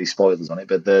to put any spoilers on it,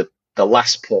 but the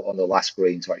last putt on the last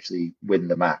green to actually win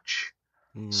the match,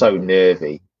 so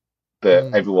nervy,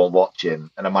 but everyone watching,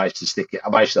 and I managed to stick it. I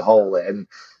managed to hold it. And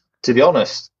to be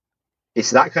honest,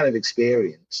 it's that kind of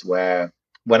experience where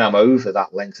when I'm over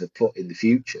that length of putt in the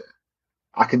future,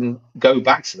 I can go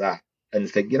back to that and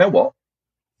think, you know what?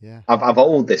 Yeah, I've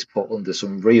held this putt under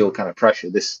some real kind of pressure.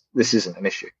 This isn't an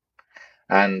issue,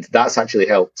 and that's actually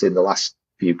helped in the last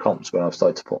few comps when I've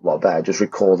started to put a lot better, just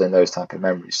recalling those type of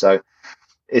memories. So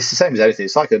it's the same as anything.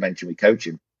 It's like I mentioned with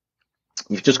coaching.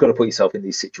 You've just got to put yourself in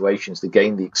these situations to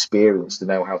gain the experience to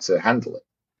know how to handle it.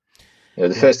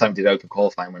 The first time I did Open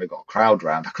qualifying when I got a crowd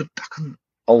round, I couldn't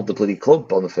hold the bloody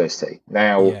club on the first tee.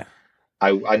 Now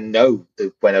I know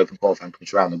that when open qualifying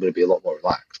comes around, I'm going to be a lot more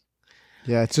relaxed.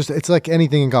 Yeah, it's like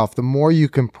anything in golf. The more you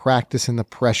can practice in the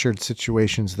pressured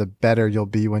situations, the better you'll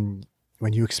be when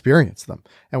you experience them.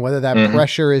 And whether that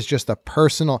pressure is just a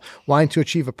personal, wanting to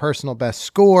achieve a personal best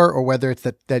score, or whether it's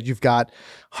that you've got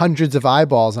hundreds of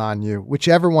eyeballs on you,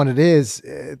 whichever one it is,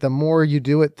 the more you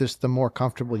do it, the more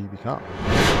comfortable you become.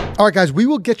 All right, guys, we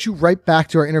will get you right back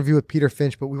to our interview with Peter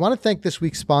Finch, but we want to thank this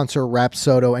week's sponsor,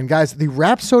 Rapsodo. And guys, the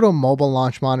Rapsodo mobile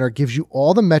launch monitor gives you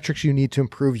all the metrics you need to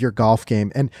improve your golf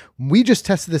game. And we just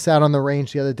tested this out on the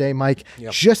range the other day, Mike.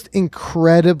 Yep. Just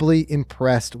incredibly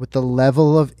impressed with the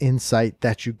level of insight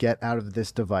that you get out of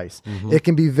this device. It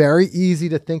can be very easy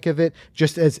to think of it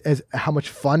just as how much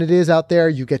fun it is out there.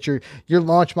 You get your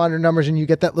launch monitor numbers and you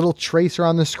get that little tracer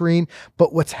on the screen.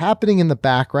 But what's happening in the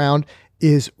background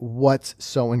is what's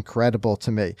so incredible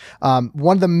to me.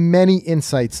 One of the many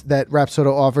insights that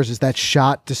Rapsodo offers is that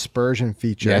shot dispersion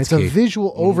feature. Yeah, it's a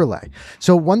visual overlay.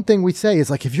 So one thing we say is,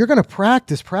 like, if you're going to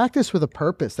practice with a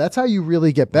purpose. That's how you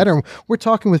really get better. And we're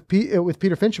talking with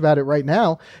Peter Finch about it right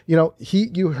now. You know,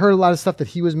 you heard a lot of stuff that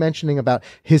he was mentioning about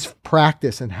his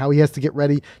practice and how he has to get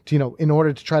ready to, in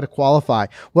order to try to qualify.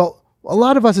 Well, a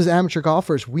lot of us as amateur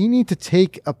golfers, we need to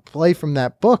take a play from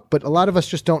that book, but a lot of us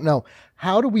just don't know.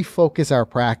 How do we focus our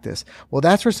practice? Well,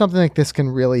 that's where something like this can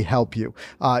really help you.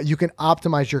 You can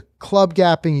optimize your club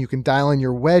gapping. You can dial in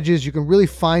your wedges. You can really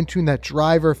fine tune that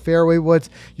driver, fairway woods.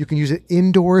 You can use it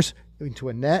indoors into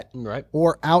a net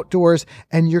or outdoors,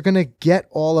 and you're going to get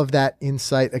all of that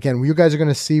insight. Again, you guys are going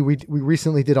to see, we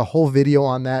recently did a whole video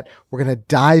on that. We're going to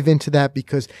dive into that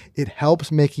because it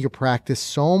helps making your practice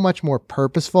so much more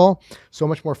purposeful, so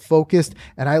much more focused.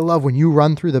 And I love when you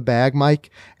run through the bag,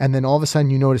 Mike, and then all of a sudden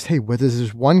you notice, hey, well,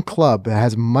 there's one club that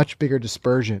has much bigger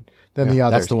dispersion than the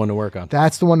others. That's the one to work on.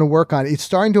 That's the one to work on. It's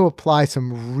starting to apply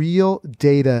some real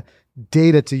data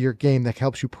to your game that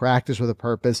helps you practice with a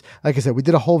purpose. Like I said, we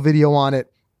did a whole video on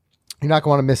it. You're not going to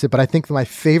want to miss it, but I think my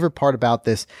favorite part about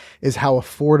this is how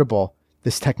affordable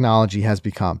this technology has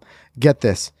become. Get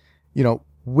this,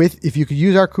 if you could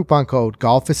use our coupon code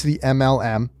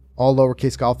GolFicityMLM, all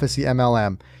lowercase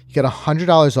GolFicityMLM, you get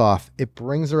 $100 off. It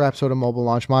brings the Rapsodo mobile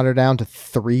launch monitor down to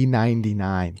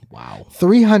 $399. Wow.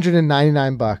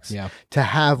 $399 to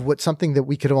have something that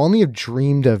we could only have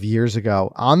dreamed of years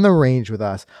ago on the range with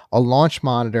us, a launch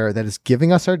monitor that is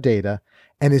giving us our data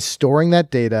and is storing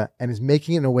that data and is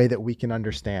making it in a way that we can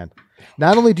understand.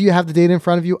 Not only do you have the data in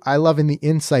front of you, I love in the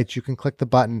insights, you can click the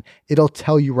button. It'll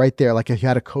tell you right there, like if you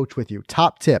had a coach with you,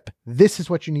 top tip, this is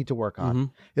what you need to work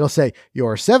on. It'll say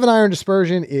your 7-iron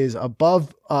dispersion is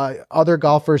above other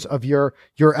golfers of your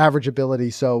average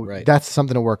ability. So that's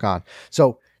something to work on.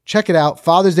 So check it out.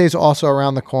 Father's Day is also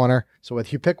around the corner. So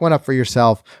if you pick one up for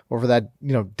yourself or for that,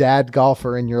 dad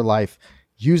golfer in your life,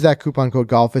 use that coupon code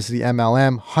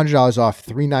GolFicityMLM, $100 off,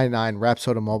 $399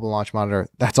 Rapsodo mobile launch monitor.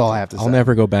 That's all I have to say. I'll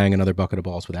never go bang another bucket of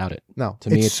balls without it. No,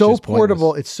 to me, it's so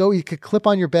portable. Pointless. It's so you could clip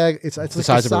on your bag. It's like the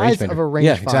size of a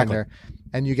rangefinder,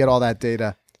 and you get all that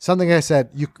data. Something I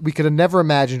said we could have never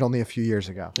imagined only a few years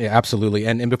ago. Yeah, absolutely.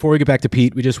 And before we get back to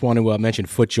Pete, we just want to mention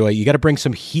FootJoy. You got to bring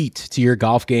some heat to your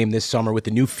golf game this summer with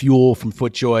the new Fuel from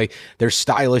FootJoy. They're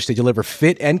stylish. They deliver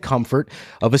fit and comfort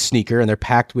of a sneaker, and they're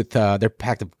packed with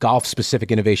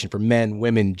golf-specific innovation for men,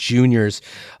 women, juniors.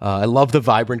 I love the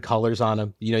vibrant colors on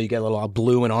them. You get a little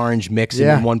blue and orange mix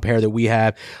in one pair that we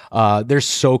have. They're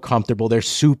so comfortable. They're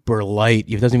super light.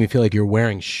 It doesn't even feel like you're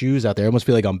wearing shoes out there. I almost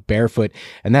feel like I'm barefoot,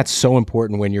 and that's so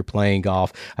important when you're playing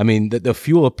golf. I mean, the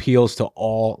Fuel appeals to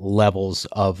all levels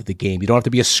of the game. You don't have to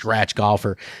be a scratch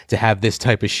golfer to have this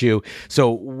type of shoe.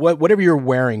 So whatever you're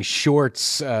wearing,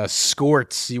 shorts,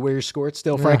 skirts, you wear your skirts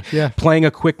still, Frank? Yeah. Playing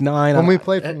a quick 9. When we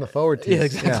played from the forward tees. Yeah,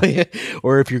 exactly. Yeah.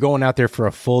 Or if you're going out there for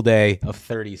a full day of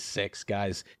 36,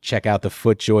 guys, check out the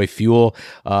FootJoy Fuel.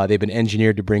 They've been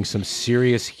engineered to bring some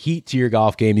serious heat to your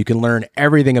golf game. You can learn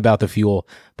everything about the Fuel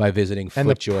by visiting FootJoy.com.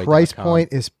 And the price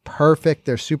point is perfect.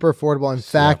 They're super affordable. In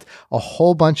fact, a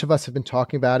whole bunch of us have been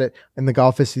talking about it in the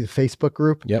Golficity Facebook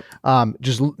group. Yep.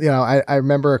 I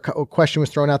remember a question was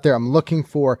thrown out there. I'm looking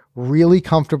for really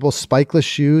comfortable spikeless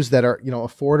shoes that are,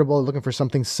 affordable, looking for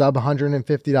something sub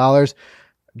 $150.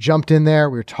 Jumped in there.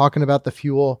 We were talking about the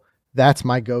Fuel. That's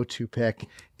my go-to pick.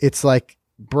 It's like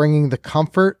bringing the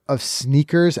comfort of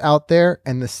sneakers out there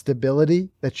and the stability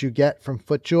that you get from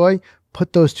FootJoy.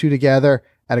 Put those two together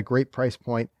at a great price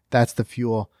point. That's the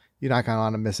Fuel. You're not going to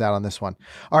want to miss out on this one.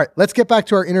 All right, let's get back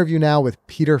to our interview now with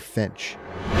Peter Finch.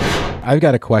 I've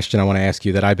got a question I want to ask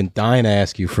you that I've been dying to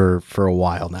ask you for a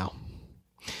while now.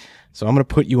 So I'm going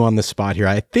to put you on the spot here.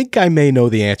 I think I may know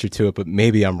the answer to it, but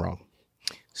maybe I'm wrong.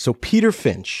 So Peter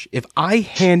Finch, if I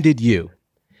handed you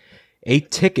a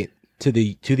ticket to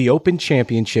the Open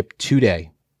Championship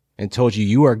today and told you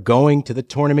you are going to the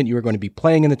tournament, you are going to be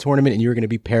playing in the tournament, and you're going to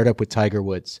be paired up with Tiger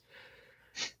Woods,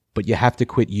 but you have to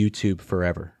quit YouTube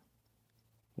forever,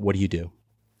 what do you do?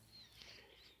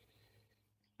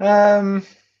 I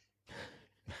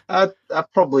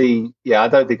probably, yeah, I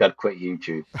don't think I'd quit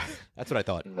YouTube. That's what I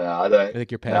thought. No, I don't. I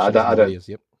think your No, I passion don't. is I in the don't. videos.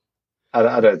 Yep.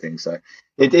 I don't think so.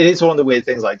 It is one of the weird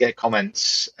things. Like, I get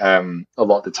comments a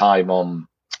lot of the time on,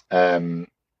 um,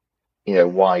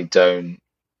 why don't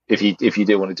if you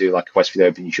do want to do like a Quest for the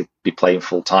Open, you should be playing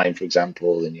full time, for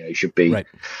example, and Right.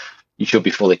 you should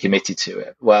be fully committed to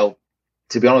it. Well,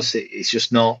 to be honest, it's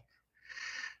just not.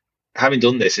 Having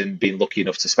done this and been lucky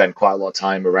enough to spend quite a lot of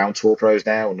time around tour pros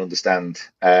now and understand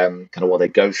kind of what they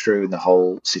go through and the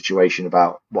whole situation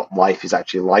about what life is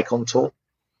actually like on tour.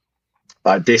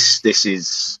 This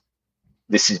is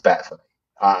better for me.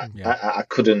 I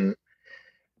couldn't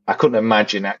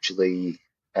imagine actually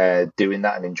doing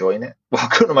that and enjoying it. Well, I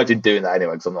couldn't imagine doing that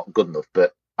anyway because I'm not good enough.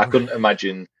 But I couldn't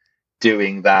imagine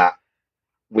doing that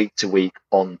week to week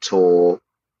on tour,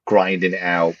 grinding it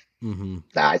out. Mm-hmm.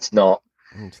 Nah, it's not.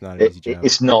 It's not an easy job.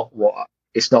 It's not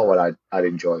what I'd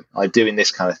enjoy. Like doing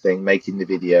this kind of thing, making the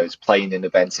videos, playing in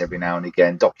events every now and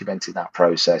again, documenting that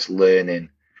process, learning.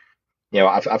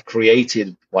 I've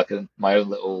created like my own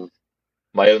little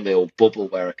bubble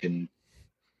where I can.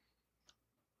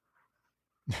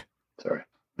 Sorry,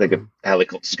 I think a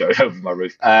helicopter's going over my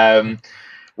roof.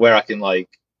 Where I can like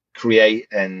create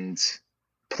and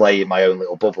play in my own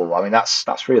little bubble. I mean,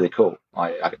 that's really cool.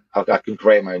 I can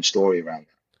create my own story around it,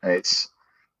 and it's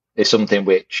something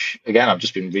which, again, I've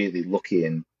just been really lucky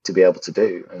in to be able to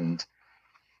do. And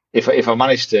if I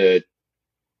manage to,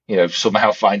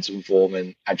 somehow find some form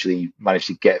and actually manage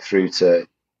to get through to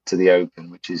the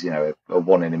Open, which is, a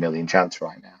 1 in a million chance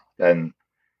right now, then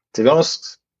to be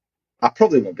honest, I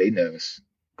probably won't be nervous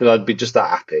because I'd be just that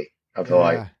happy. I'd be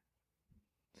like,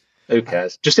 who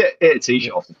cares? Just hit a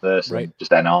t-shirt off the first, right? And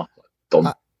just NR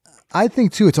done. I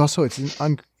think too. It's also it's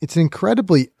an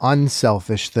incredibly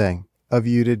unselfish thing of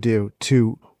you to do,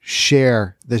 to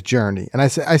share this journey. And I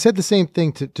said the same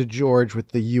thing to George with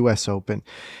the US Open,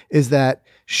 is that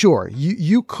sure,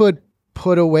 you could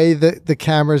put away the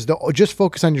cameras, just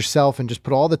focus on yourself and just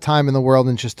put all the time in the world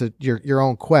and just your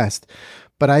own quest.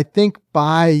 But I think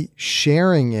by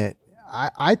sharing it,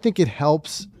 I think it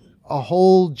helps a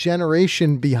whole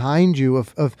generation behind you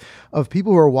of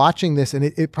people who are watching this, and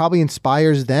it probably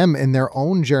inspires them in their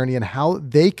own journey and how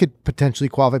they could potentially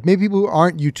qualify. Maybe people who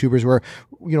aren't YouTubers were,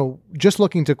 just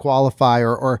looking to qualify,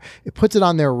 or it puts it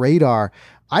on their radar.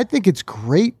 I think it's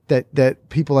great that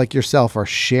people like yourself are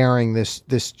sharing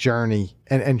this journey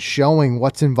and showing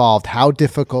what's involved, how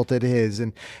difficult it is,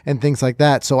 and things like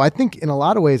that. So I think in a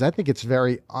lot of ways, I think it's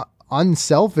very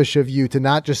unselfish of you to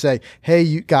not just say, hey,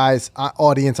 you guys,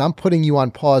 audience, I'm putting you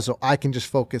on pause so I can just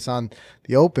focus on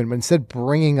the Open, but instead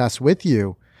bringing us with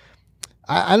you.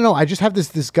 I don't know. I just have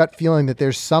this gut feeling that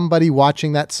there's somebody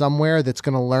watching that somewhere that's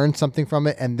going to learn something from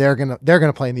it, and they're going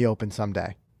to play in the Open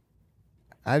someday.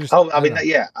 I mean,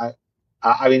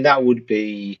 that would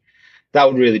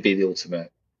really be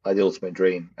the ultimate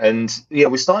dream. And yeah,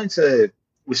 we're starting to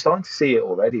see it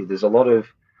already. There's a lot of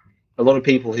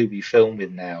people who we film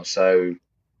with now. So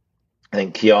I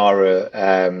think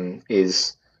Kiara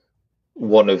is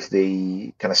one of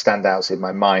the kind of standouts in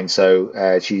my mind.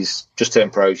 So she's just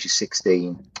turned pro. She's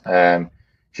 16.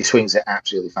 She swings it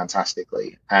absolutely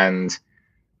fantastically. And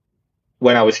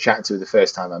when I was chatting to her the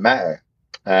first time I met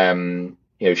her,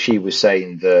 she was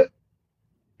saying that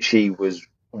she was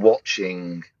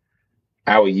watching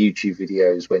our YouTube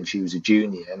videos when she was a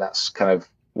junior, and that's kind of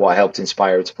what helped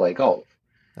inspire her to play golf.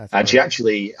 And she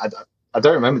actually, I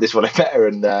don't remember this when I met her,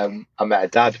 and I met her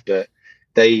dad, but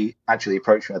they actually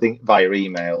approached me, I think, via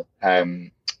email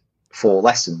for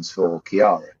lessons for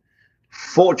Kiara.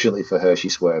 Fortunately for her, she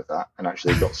swerved that and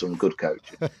actually got some good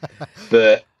coaching.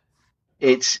 But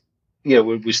it's,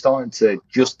 we're starting to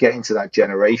just get into that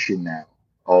generation now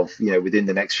of, within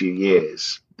the next few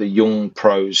years, the young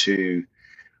pros who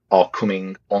are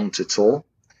coming onto tour.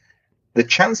 The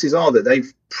chances are that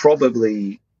they've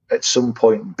probably at some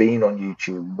point been on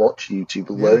YouTube, watched YouTube,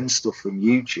 learned stuff from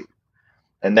YouTube,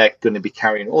 and they're going to be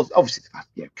carrying, obviously,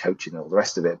 coaching and all the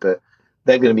rest of it, but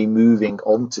they're going to be moving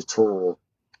on to tour,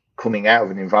 coming out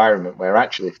of an environment where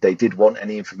actually, if they did want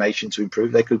any information to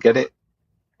improve, they could get it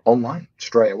online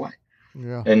straight away.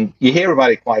 Yeah. And you hear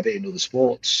about it quite a bit in other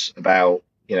sports about,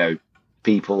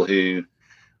 people who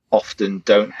often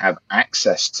don't have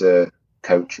access to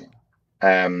coaching.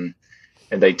 And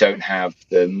they don't have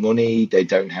the money, they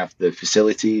don't have the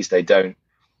facilities, they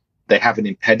have an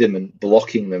impediment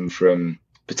blocking them from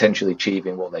potentially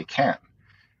achieving what they can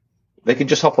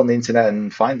just hop on the internet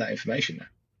and find that information now.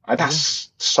 And that's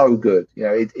so good.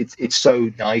 It's so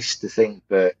nice to think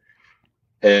that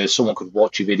someone could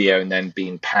watch a video and then be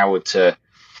empowered to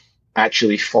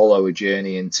actually follow a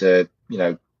journey and to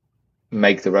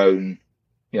make their own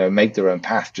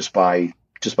path just by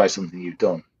something you've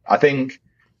done. I think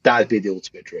that'd be the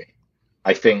ultimate dream.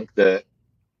 I think that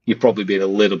you're probably being a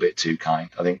little bit too kind.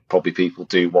 I think probably people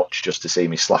do watch just to see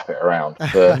me slap it around.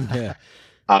 But Yeah.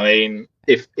 I mean,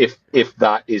 if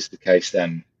that is the case,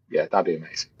 then yeah, that'd be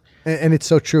amazing. And it's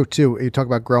so true too. You talk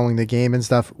about growing the game and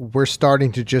stuff. We're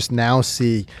starting to just now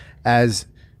see as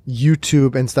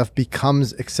YouTube and stuff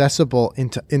becomes accessible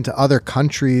into other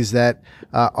countries that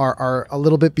are a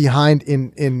little bit behind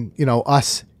in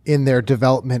us in their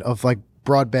development of like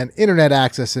broadband internet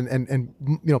access and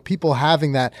people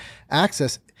having that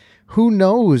access. Who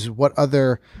knows what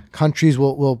other countries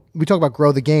will we talk about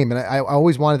grow the game. And I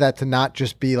always wanted that to not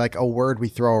just be like a word we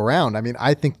throw around. I mean,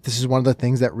 I think this is one of the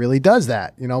things that really does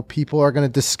that. People are going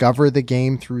to discover the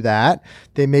game through that.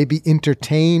 They may be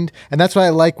entertained. And that's why I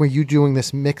like when you doing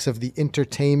this mix of the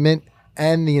entertainment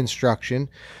and the instruction,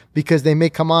 because they may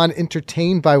come on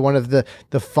entertained by one of the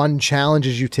fun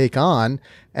challenges you take on.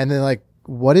 And then like,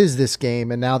 what is this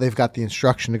game? And now they've got the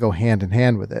instruction to go hand in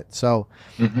hand with it. So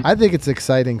I think it's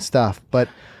exciting stuff, but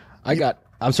I got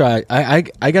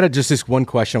just this one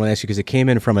question I want to ask you because it came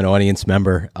in from an audience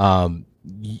member.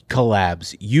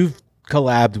 Collabs. You've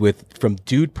collabed from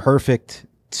Dude Perfect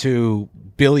to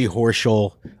Billy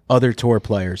Horschel, other tour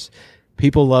players.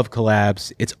 People love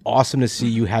collabs. It's awesome to see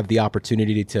you have the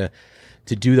opportunity to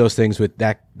do those things with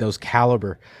those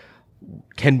caliber.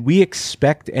 Can we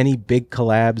expect any big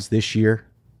collabs this year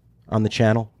on the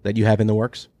channel that you have in the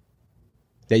works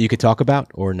that you could talk about,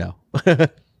 or no?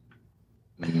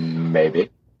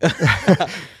 Maybe. All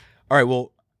right.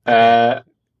 Well, I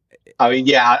mean,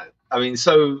 yeah. I mean,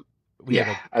 so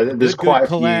yeah. There's quite a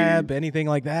collab, few. anything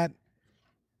like that.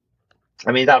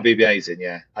 I mean, that'd be amazing.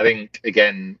 Yeah. I think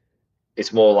again,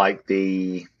 it's more like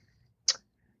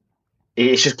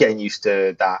it's just getting used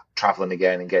to that traveling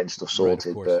again and getting stuff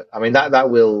sorted. Right, but I mean, that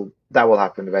will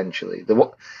happen eventually.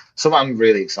 Something I'm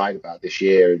really excited about this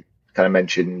year, kind of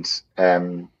mentioned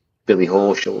Billy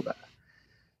Horschel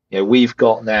there. We've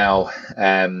got now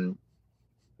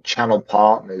channel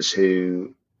partners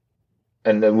who,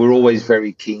 and we're always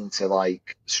very keen to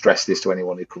like stress this to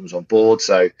anyone who comes on board.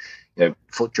 So,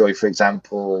 Footjoy, for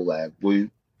example, Woo,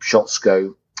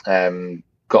 Shotsco,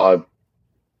 got a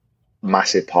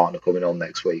massive partner coming on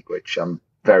next week, which I'm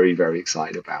very, very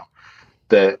excited about.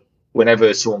 But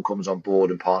whenever someone comes on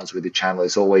board and partners with the channel,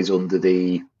 it's always under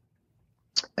the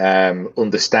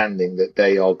understanding that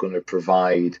they are going to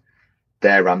provide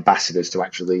their ambassadors to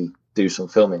actually do some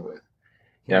filming with.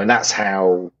 And that's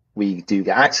how we do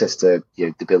get access to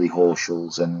the Billy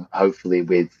Horschels and hopefully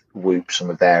with Whoop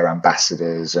some of their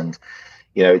ambassadors. And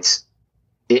it's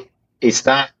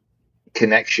that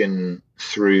connection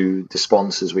through the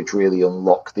sponsors which really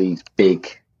unlock these big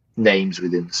names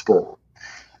within the sport.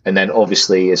 And then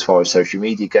obviously as far as social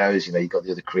media goes, you've got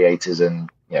the other creators, and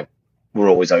we're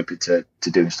always open to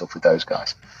doing stuff with those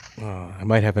guys. Oh, I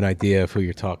might have an idea of who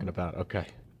you're talking about. Okay.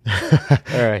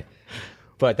 All right.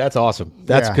 But that's awesome.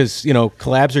 That's because,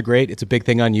 collabs are great. It's a big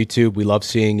thing on YouTube. We love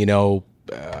seeing,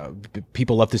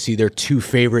 people love to see their two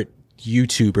favorite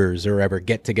YouTubers or ever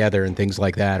get together and things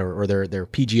like that, or their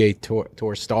PGA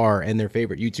Tour star and their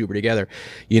favorite YouTuber together.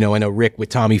 I know Rick with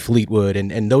Tommy Fleetwood,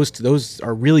 and those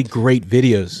are really great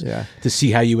videos to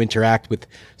see how you interact with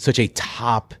such a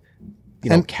top,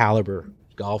 caliber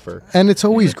golfer. And it's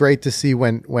always great to see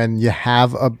when you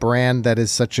have a brand that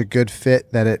is such a good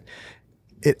fit that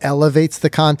it elevates the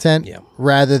content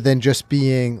rather than just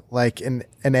being like an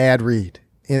ad read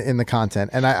in the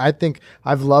content. And I think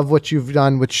I've loved what you've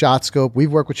done with ShotScope.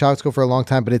 We've worked with ShotScope for a long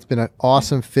time, but it's been an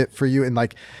awesome fit for you in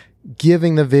like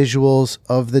giving the visuals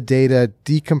of the data,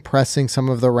 decompressing some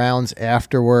of the rounds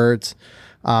afterwards.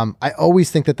 I always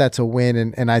think that that's a win.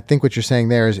 And I think what you're saying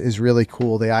there is really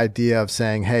cool. The idea of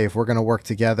saying, hey, if we're going to work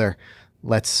together,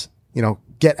 let's,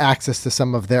 get access to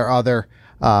some of their other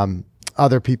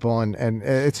people. And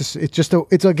it's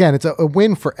a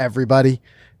win for everybody.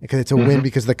 Because it's a win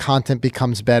because the content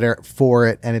becomes better for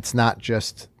it, and it's not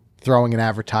just throwing an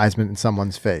advertisement in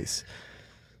someone's face.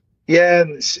 Yeah,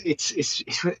 and it's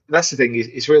that's the thing.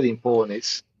 It's really important.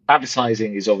 It's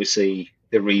advertising is obviously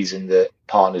the reason that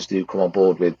partners do come on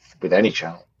board with any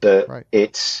channel. But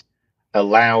it's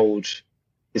allowed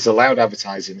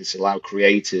advertising. It's allowed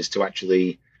creators to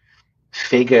actually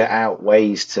figure out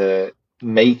ways to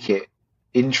make it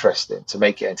interesting, to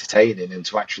make it entertaining, and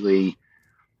to actually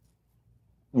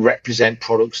represent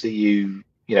products that you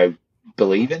know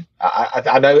believe in.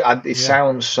 I know it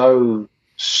sounds so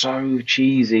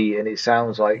cheesy and it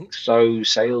sounds like so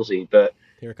salesy, but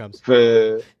Here it comes.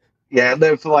 for yeah,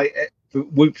 no, for like for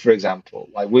Whoop, for example,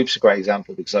 like Whoop's a great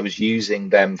example because I was using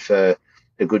them for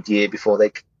a good year before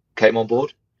they came on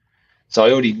board. So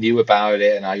I already knew about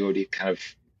it and I already kind of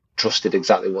trusted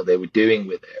exactly what they were doing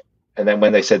with it. And then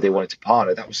when they said they wanted to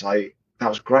partner, that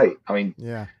was great. I mean,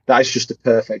 Yeah. that is just a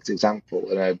perfect example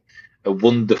and a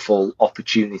wonderful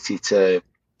opportunity to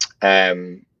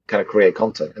kind of create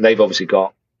content. And they've obviously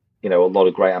got, you know, a lot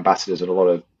of great ambassadors and a lot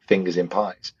of fingers in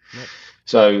pies. Yep.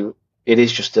 So it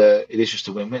is just a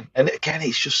win-win. And again,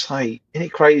 it's just like, isn't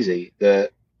it crazy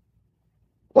that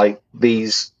like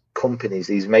these companies,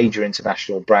 these major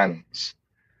international brands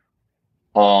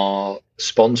are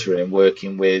sponsoring and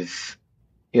working with,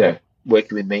 you know,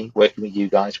 working with me, working with you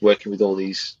guys, working with all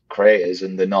these creators,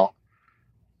 and they're not.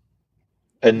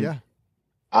 And Yeah.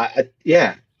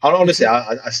 yeah, and honestly,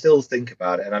 I still think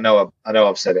about it, and I know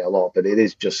I've said it a lot, but it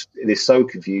is so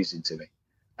confusing to me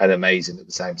and amazing at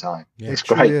the same time. Yeah. It's It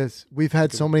truly great. is. We've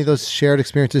had so many of those shared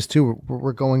experiences too.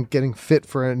 We're going, getting fit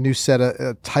for a new set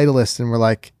of Titleists, and we're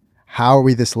like, how are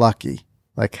we this lucky?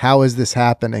 Like, how is this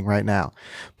happening right now?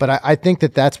 But I think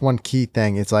that that's one key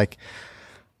thing. It's like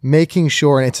making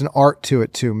sure, and it's an art to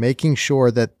it too, making sure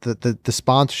that the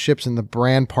sponsorships and the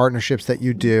brand partnerships that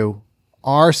you do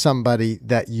are somebody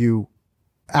that you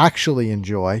actually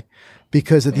enjoy,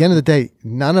 because at the end of the day,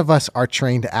 none of us are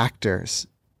trained actors.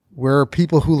 We're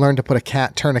people who learn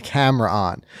to turn a camera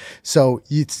on. So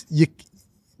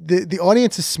the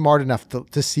audience is smart enough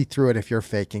to see through it if you're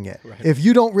faking it. Right. If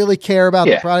you don't really care about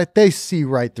the product, they see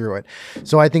right through it.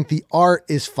 So I think the art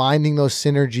is finding those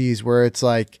synergies where it's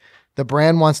like the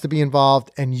brand wants to be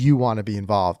involved and you want to be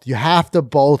involved. You have to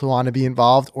both want to be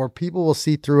involved or people will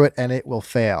see through it and it will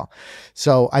fail.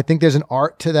 So I think there's an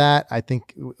art to that. I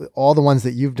think all the ones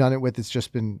that you've done it with, it's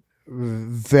just been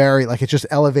very, like, it's just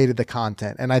elevated the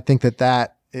content. And I think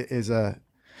that is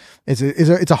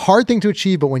it's a hard thing to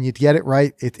achieve, but when you get it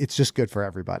right, it's just good for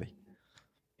everybody.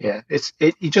 Yeah,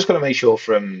 you just got to make sure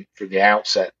from the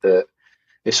outset that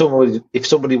if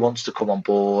somebody wants to come on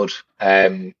board,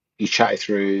 you chat it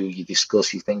through, you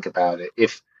discuss, you think about it.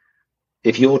 If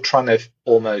you're trying to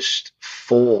almost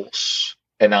force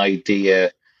an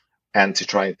idea and to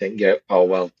try and think, you know, oh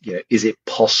well, you know, is it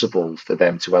possible for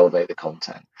them to elevate the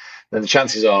content? Then the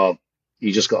chances are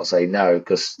you just got to say no,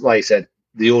 because like I said,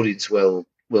 the audience will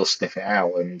sniff it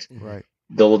out and Right.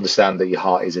 they'll understand that your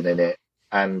heart isn't in it.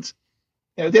 And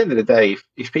you know, at the end of the day,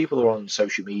 if people are on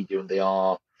social media and they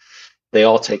are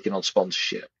taking on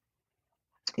sponsorship,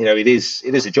 you know, it is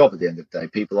a job at the end of the day.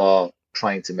 People are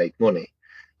trying to make money,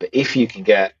 but if you can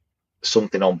get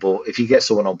something on board, if you get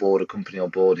someone on board, a company on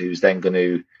board who's then going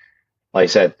to, like I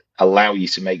said, allow you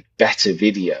to make better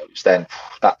videos, then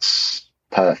that's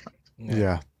perfect.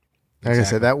 Yeah. Like I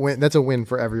said, that's a win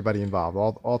for everybody involved,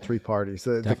 all three parties,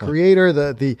 the creator,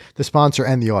 the sponsor,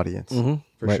 and the audience,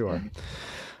 for sure.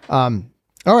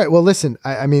 All right. Well, listen,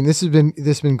 I mean, this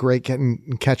has been great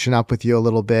catching up with you a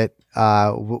little bit.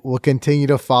 We'll continue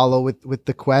to follow with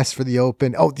the quest for the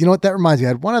Open. Oh, you know what? That reminds me. I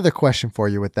had one other question for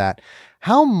you with that.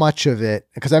 How much of it,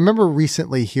 because I remember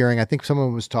recently hearing, I think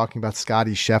someone was talking about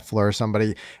Scotty Scheffler or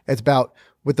somebody, it's about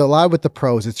with the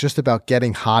pros, it's just about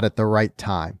getting hot at the right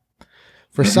time.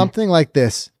 For something like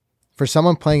this, for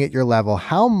someone playing at your level,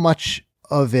 how much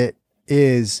of it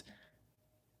is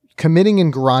committing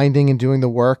and grinding and doing the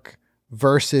work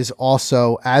versus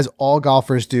also, as all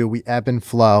golfers do, we ebb and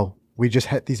flow. We just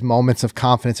hit these moments of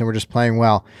confidence and we're just playing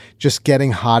well, just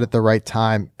getting hot at the right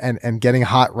time and getting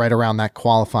hot right around that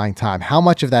qualifying time. How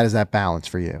much of that is that balance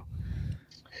for you?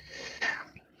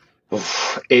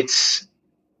 It's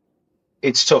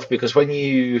tough because when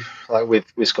you, like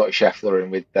with Scotty Scheffler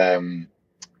and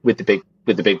with the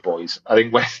big boys, I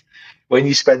think when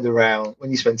you spend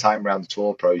time around the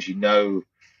tour pros, you know,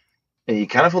 and you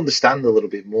kind of understand a little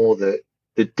bit more that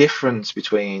the difference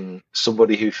between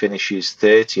somebody who finishes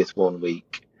 30th one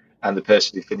week and the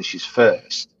person who finishes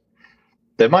first,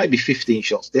 there might be 15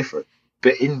 shots different,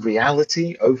 but in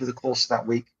reality, over the course of that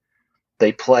week,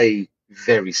 they play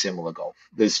very similar golf.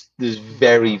 There's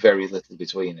very, very little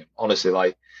between them. Honestly,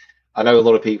 like, I know a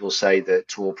lot of people say that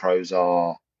tour pros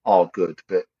are good,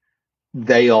 but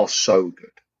they are so good.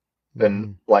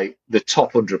 And like the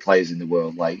top 100 players in the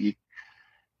world, like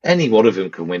any one of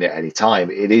them can win at any time.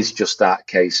 It is just that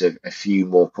case of a few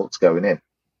more putts going in.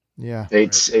 Yeah, I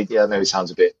know it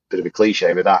sounds a bit of a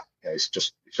cliche, but that, you know, it's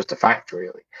just a fact,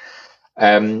 really.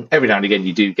 Every now and again,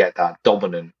 you do get that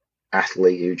dominant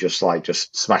athlete who just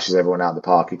smashes everyone out of the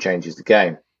park, who changes the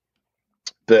game.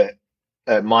 But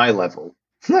at my level,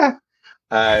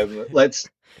 let's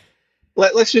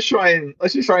just try and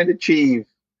achieve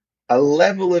a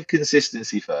level of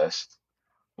consistency first,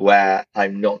 where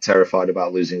I'm not terrified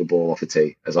about losing a ball off a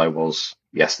tee as I was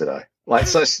yesterday.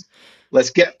 Let's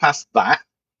get past that,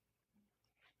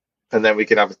 and then we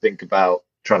can have a think about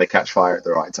trying to catch fire at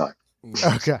the right time.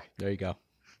 Okay. There you go.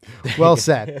 Well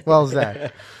said. Well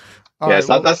said. All Yes,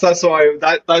 right, that's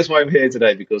why I'm here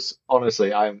today, because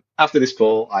honestly, I'm after this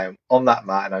call, I am on that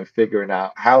mat and I'm figuring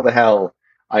out how the hell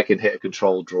I can hit a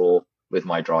control draw with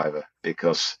my driver,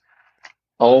 because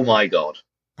oh my God,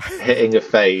 hitting a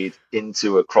fade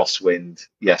into a crosswind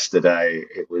yesterday,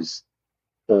 it was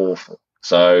awful.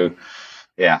 So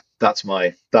yeah, that's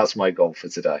my goal for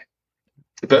today.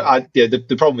 But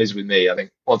the problem is with me, I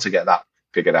think once I get that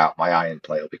figured out, my iron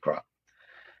play will be crap.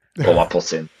 Or my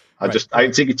putting.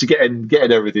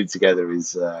 Getting everything together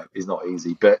is not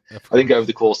easy. But I think over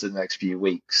the course of the next few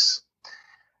weeks,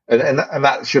 and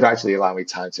that should actually allow me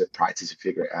time to practice and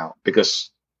figure it out. Because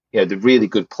the really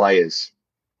good players,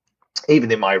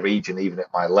 even in my region, even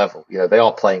at my level, they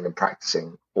are playing and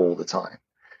practicing all the time.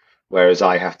 Whereas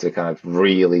I have to kind of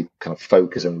really kind of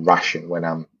focus and ration when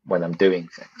I'm doing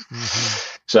things.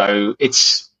 Mm-hmm. So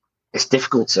it's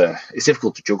difficult to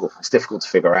juggle. It's difficult to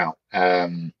figure out.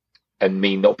 And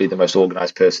me not be the most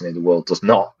organized person in the world does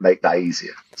not make that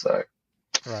easier. So,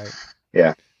 right.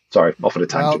 Yeah. Sorry, off on a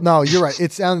tangent. Well, no, you're right.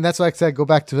 That's like I said. Go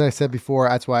back to what I said before.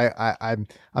 That's why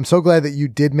I'm so glad that you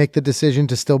did make the decision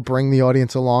to still bring the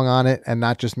audience along on it and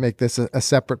not just make this a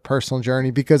separate personal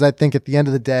journey. Because I think at the end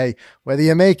of the day, whether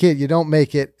you make it, you don't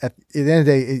make it, at the end of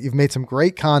the day, you've made some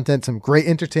great content, some great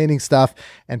entertaining stuff,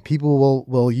 and people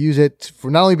will use it for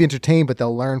not only be entertained, but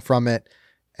they'll learn from it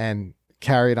and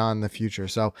carry it on in the future.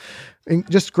 So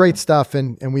just great stuff.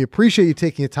 And we appreciate you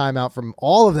taking the time out from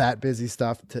all of that busy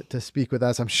stuff to speak with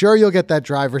us. I'm sure you'll get that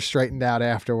driver straightened out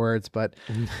afterwards, but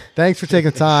thanks for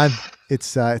taking the time.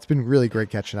 It's been really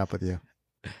great catching up with you.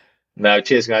 No,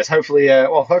 cheers guys. Hopefully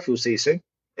we'll see you soon.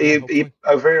 Are you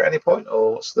over here at any point,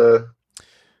 or what's the...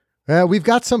 We've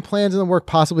got some plans in the work,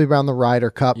 possibly around the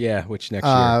Ryder Cup. Yeah, which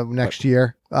next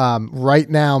year. Right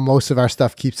now, most of our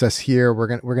stuff keeps us here. We're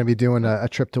gonna be doing a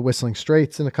trip to Whistling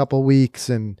Straits in a couple of weeks,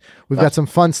 and we've got some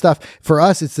fun stuff. For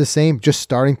us, it's the same. Just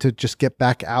starting to just get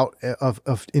back out of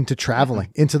into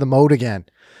traveling, into the mode again,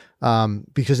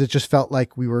 because it just felt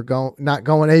like we were not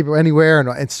going anywhere,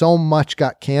 and so much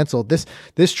got canceled.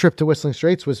 This trip to Whistling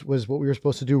Straits was what we were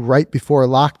supposed to do right before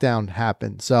lockdown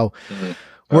happened. So. Mm-hmm.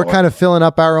 We're kind of filling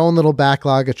up our own little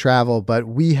backlog of travel, but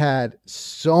we had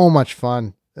so much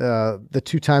fun. The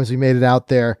 2 times we made it out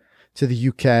there to the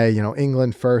UK,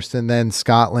 England first and then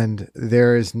Scotland,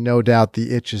 there is no doubt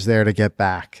the itch is there to get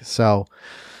back. So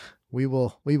we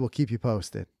will keep you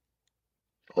posted.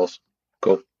 Awesome.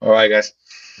 Cool. All right, guys.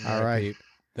 All right. Pete.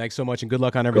 Thanks so much and good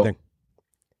luck on everything. Cool.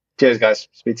 Cheers, guys.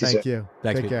 Speak to you soon. Thank you.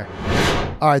 Thanks, Take Pete. care.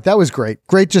 All right. That was great.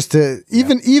 Great just to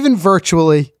even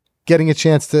virtually getting a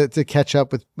chance to catch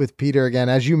up with Peter again.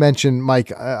 As you mentioned,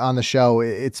 Mike, on the show,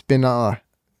 it's been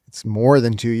it's more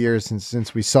than 2 years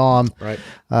since we saw him. Right.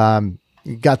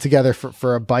 Got together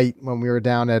for a bite when we were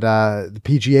down at the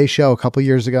PGA show a couple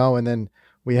years ago, and then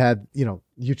we had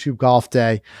YouTube Golf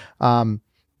Day.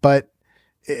 But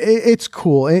it's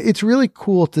cool. It's really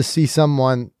cool to see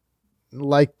someone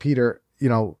like Peter,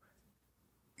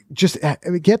 just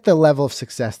get the level of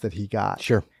success that he got.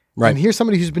 Sure. Right. And here's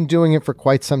somebody who's been doing it for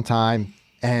quite some time.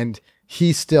 And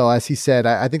he still, as he said,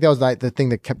 I think that was the thing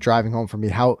that kept driving home for me,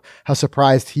 how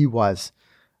surprised he was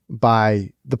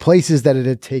by the places that it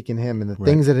had taken him and the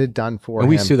things that it had done for him. And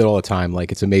we see that all the time.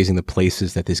 Like, it's amazing the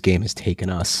places that this game has taken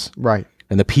us. Right.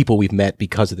 And the people we've met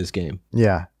because of this game.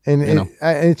 Yeah. And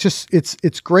it's just,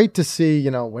 it's great to see,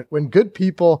 when good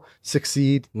people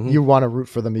succeed, you want to root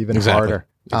for them even harder.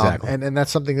 Exactly. And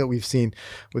that's something that we've seen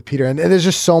with Peter. And there's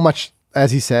just so much,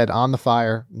 as he said, on the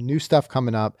fire, new stuff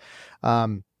coming up.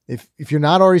 If you're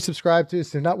not already subscribed to us,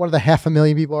 if you're not one of the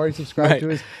 500,000 people already subscribed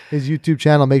to his YouTube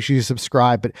channel, make sure you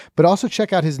subscribe. But also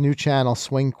check out his new channel,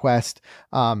 Swing Quest,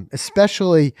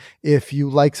 especially if you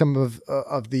like some of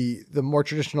the more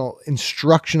traditional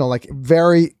instructional, like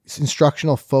very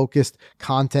instructional focused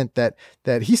content that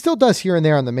he still does here and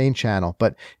there on the main channel.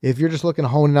 But if you're just looking to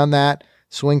hone in on that,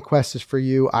 Swing Quest is for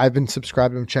you. I've been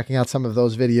subscribed to him, checking out some of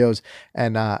those videos,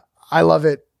 and I love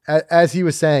it. As he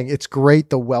was saying, it's great,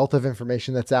 the wealth of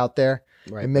information that's out there.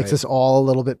 It makes us all a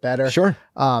little bit better. Sure.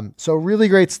 So really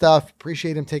great stuff.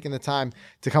 Appreciate him taking the time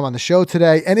to come on the show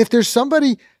today. And if there's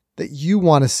somebody that you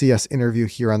want to see us interview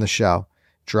here on the show,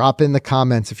 drop in the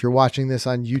comments. If you're watching this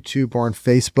on YouTube or on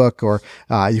Facebook, or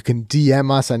you can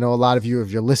DM us. I know a lot of you, if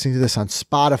you're listening to this on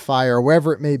Spotify or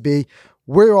wherever it may be,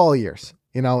 we're all ears.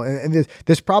 And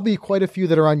there's probably quite a few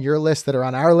that are on your list that are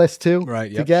on our list too.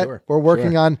 Right. To Yep, get. sure. We're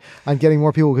working on getting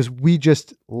more people because we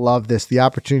just love this. The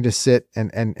opportunity to sit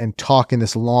and talk in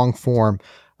this long form,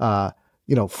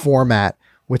 format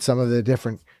with some of the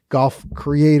different golf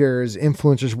creators,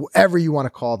 influencers, whatever you want to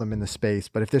call them in the space.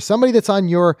 But if there's somebody that's on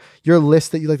your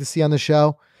list that you'd like to see on the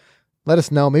show, let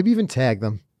us know. Maybe even tag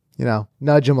them.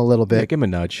 Nudge them a little bit. Yeah, give him a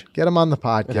nudge. Get them on the It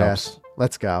helps. podcast.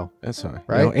 Let's go. That's all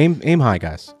right. Right? Aim high,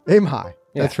 guys. Aim high.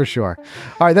 Yeah. That's for sure.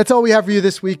 All right, that's all we have for you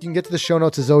this week. You can get to the show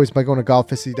notes as always by going to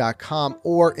golficity.com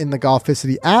or in the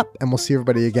Golficity app, and we'll see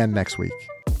everybody again next week.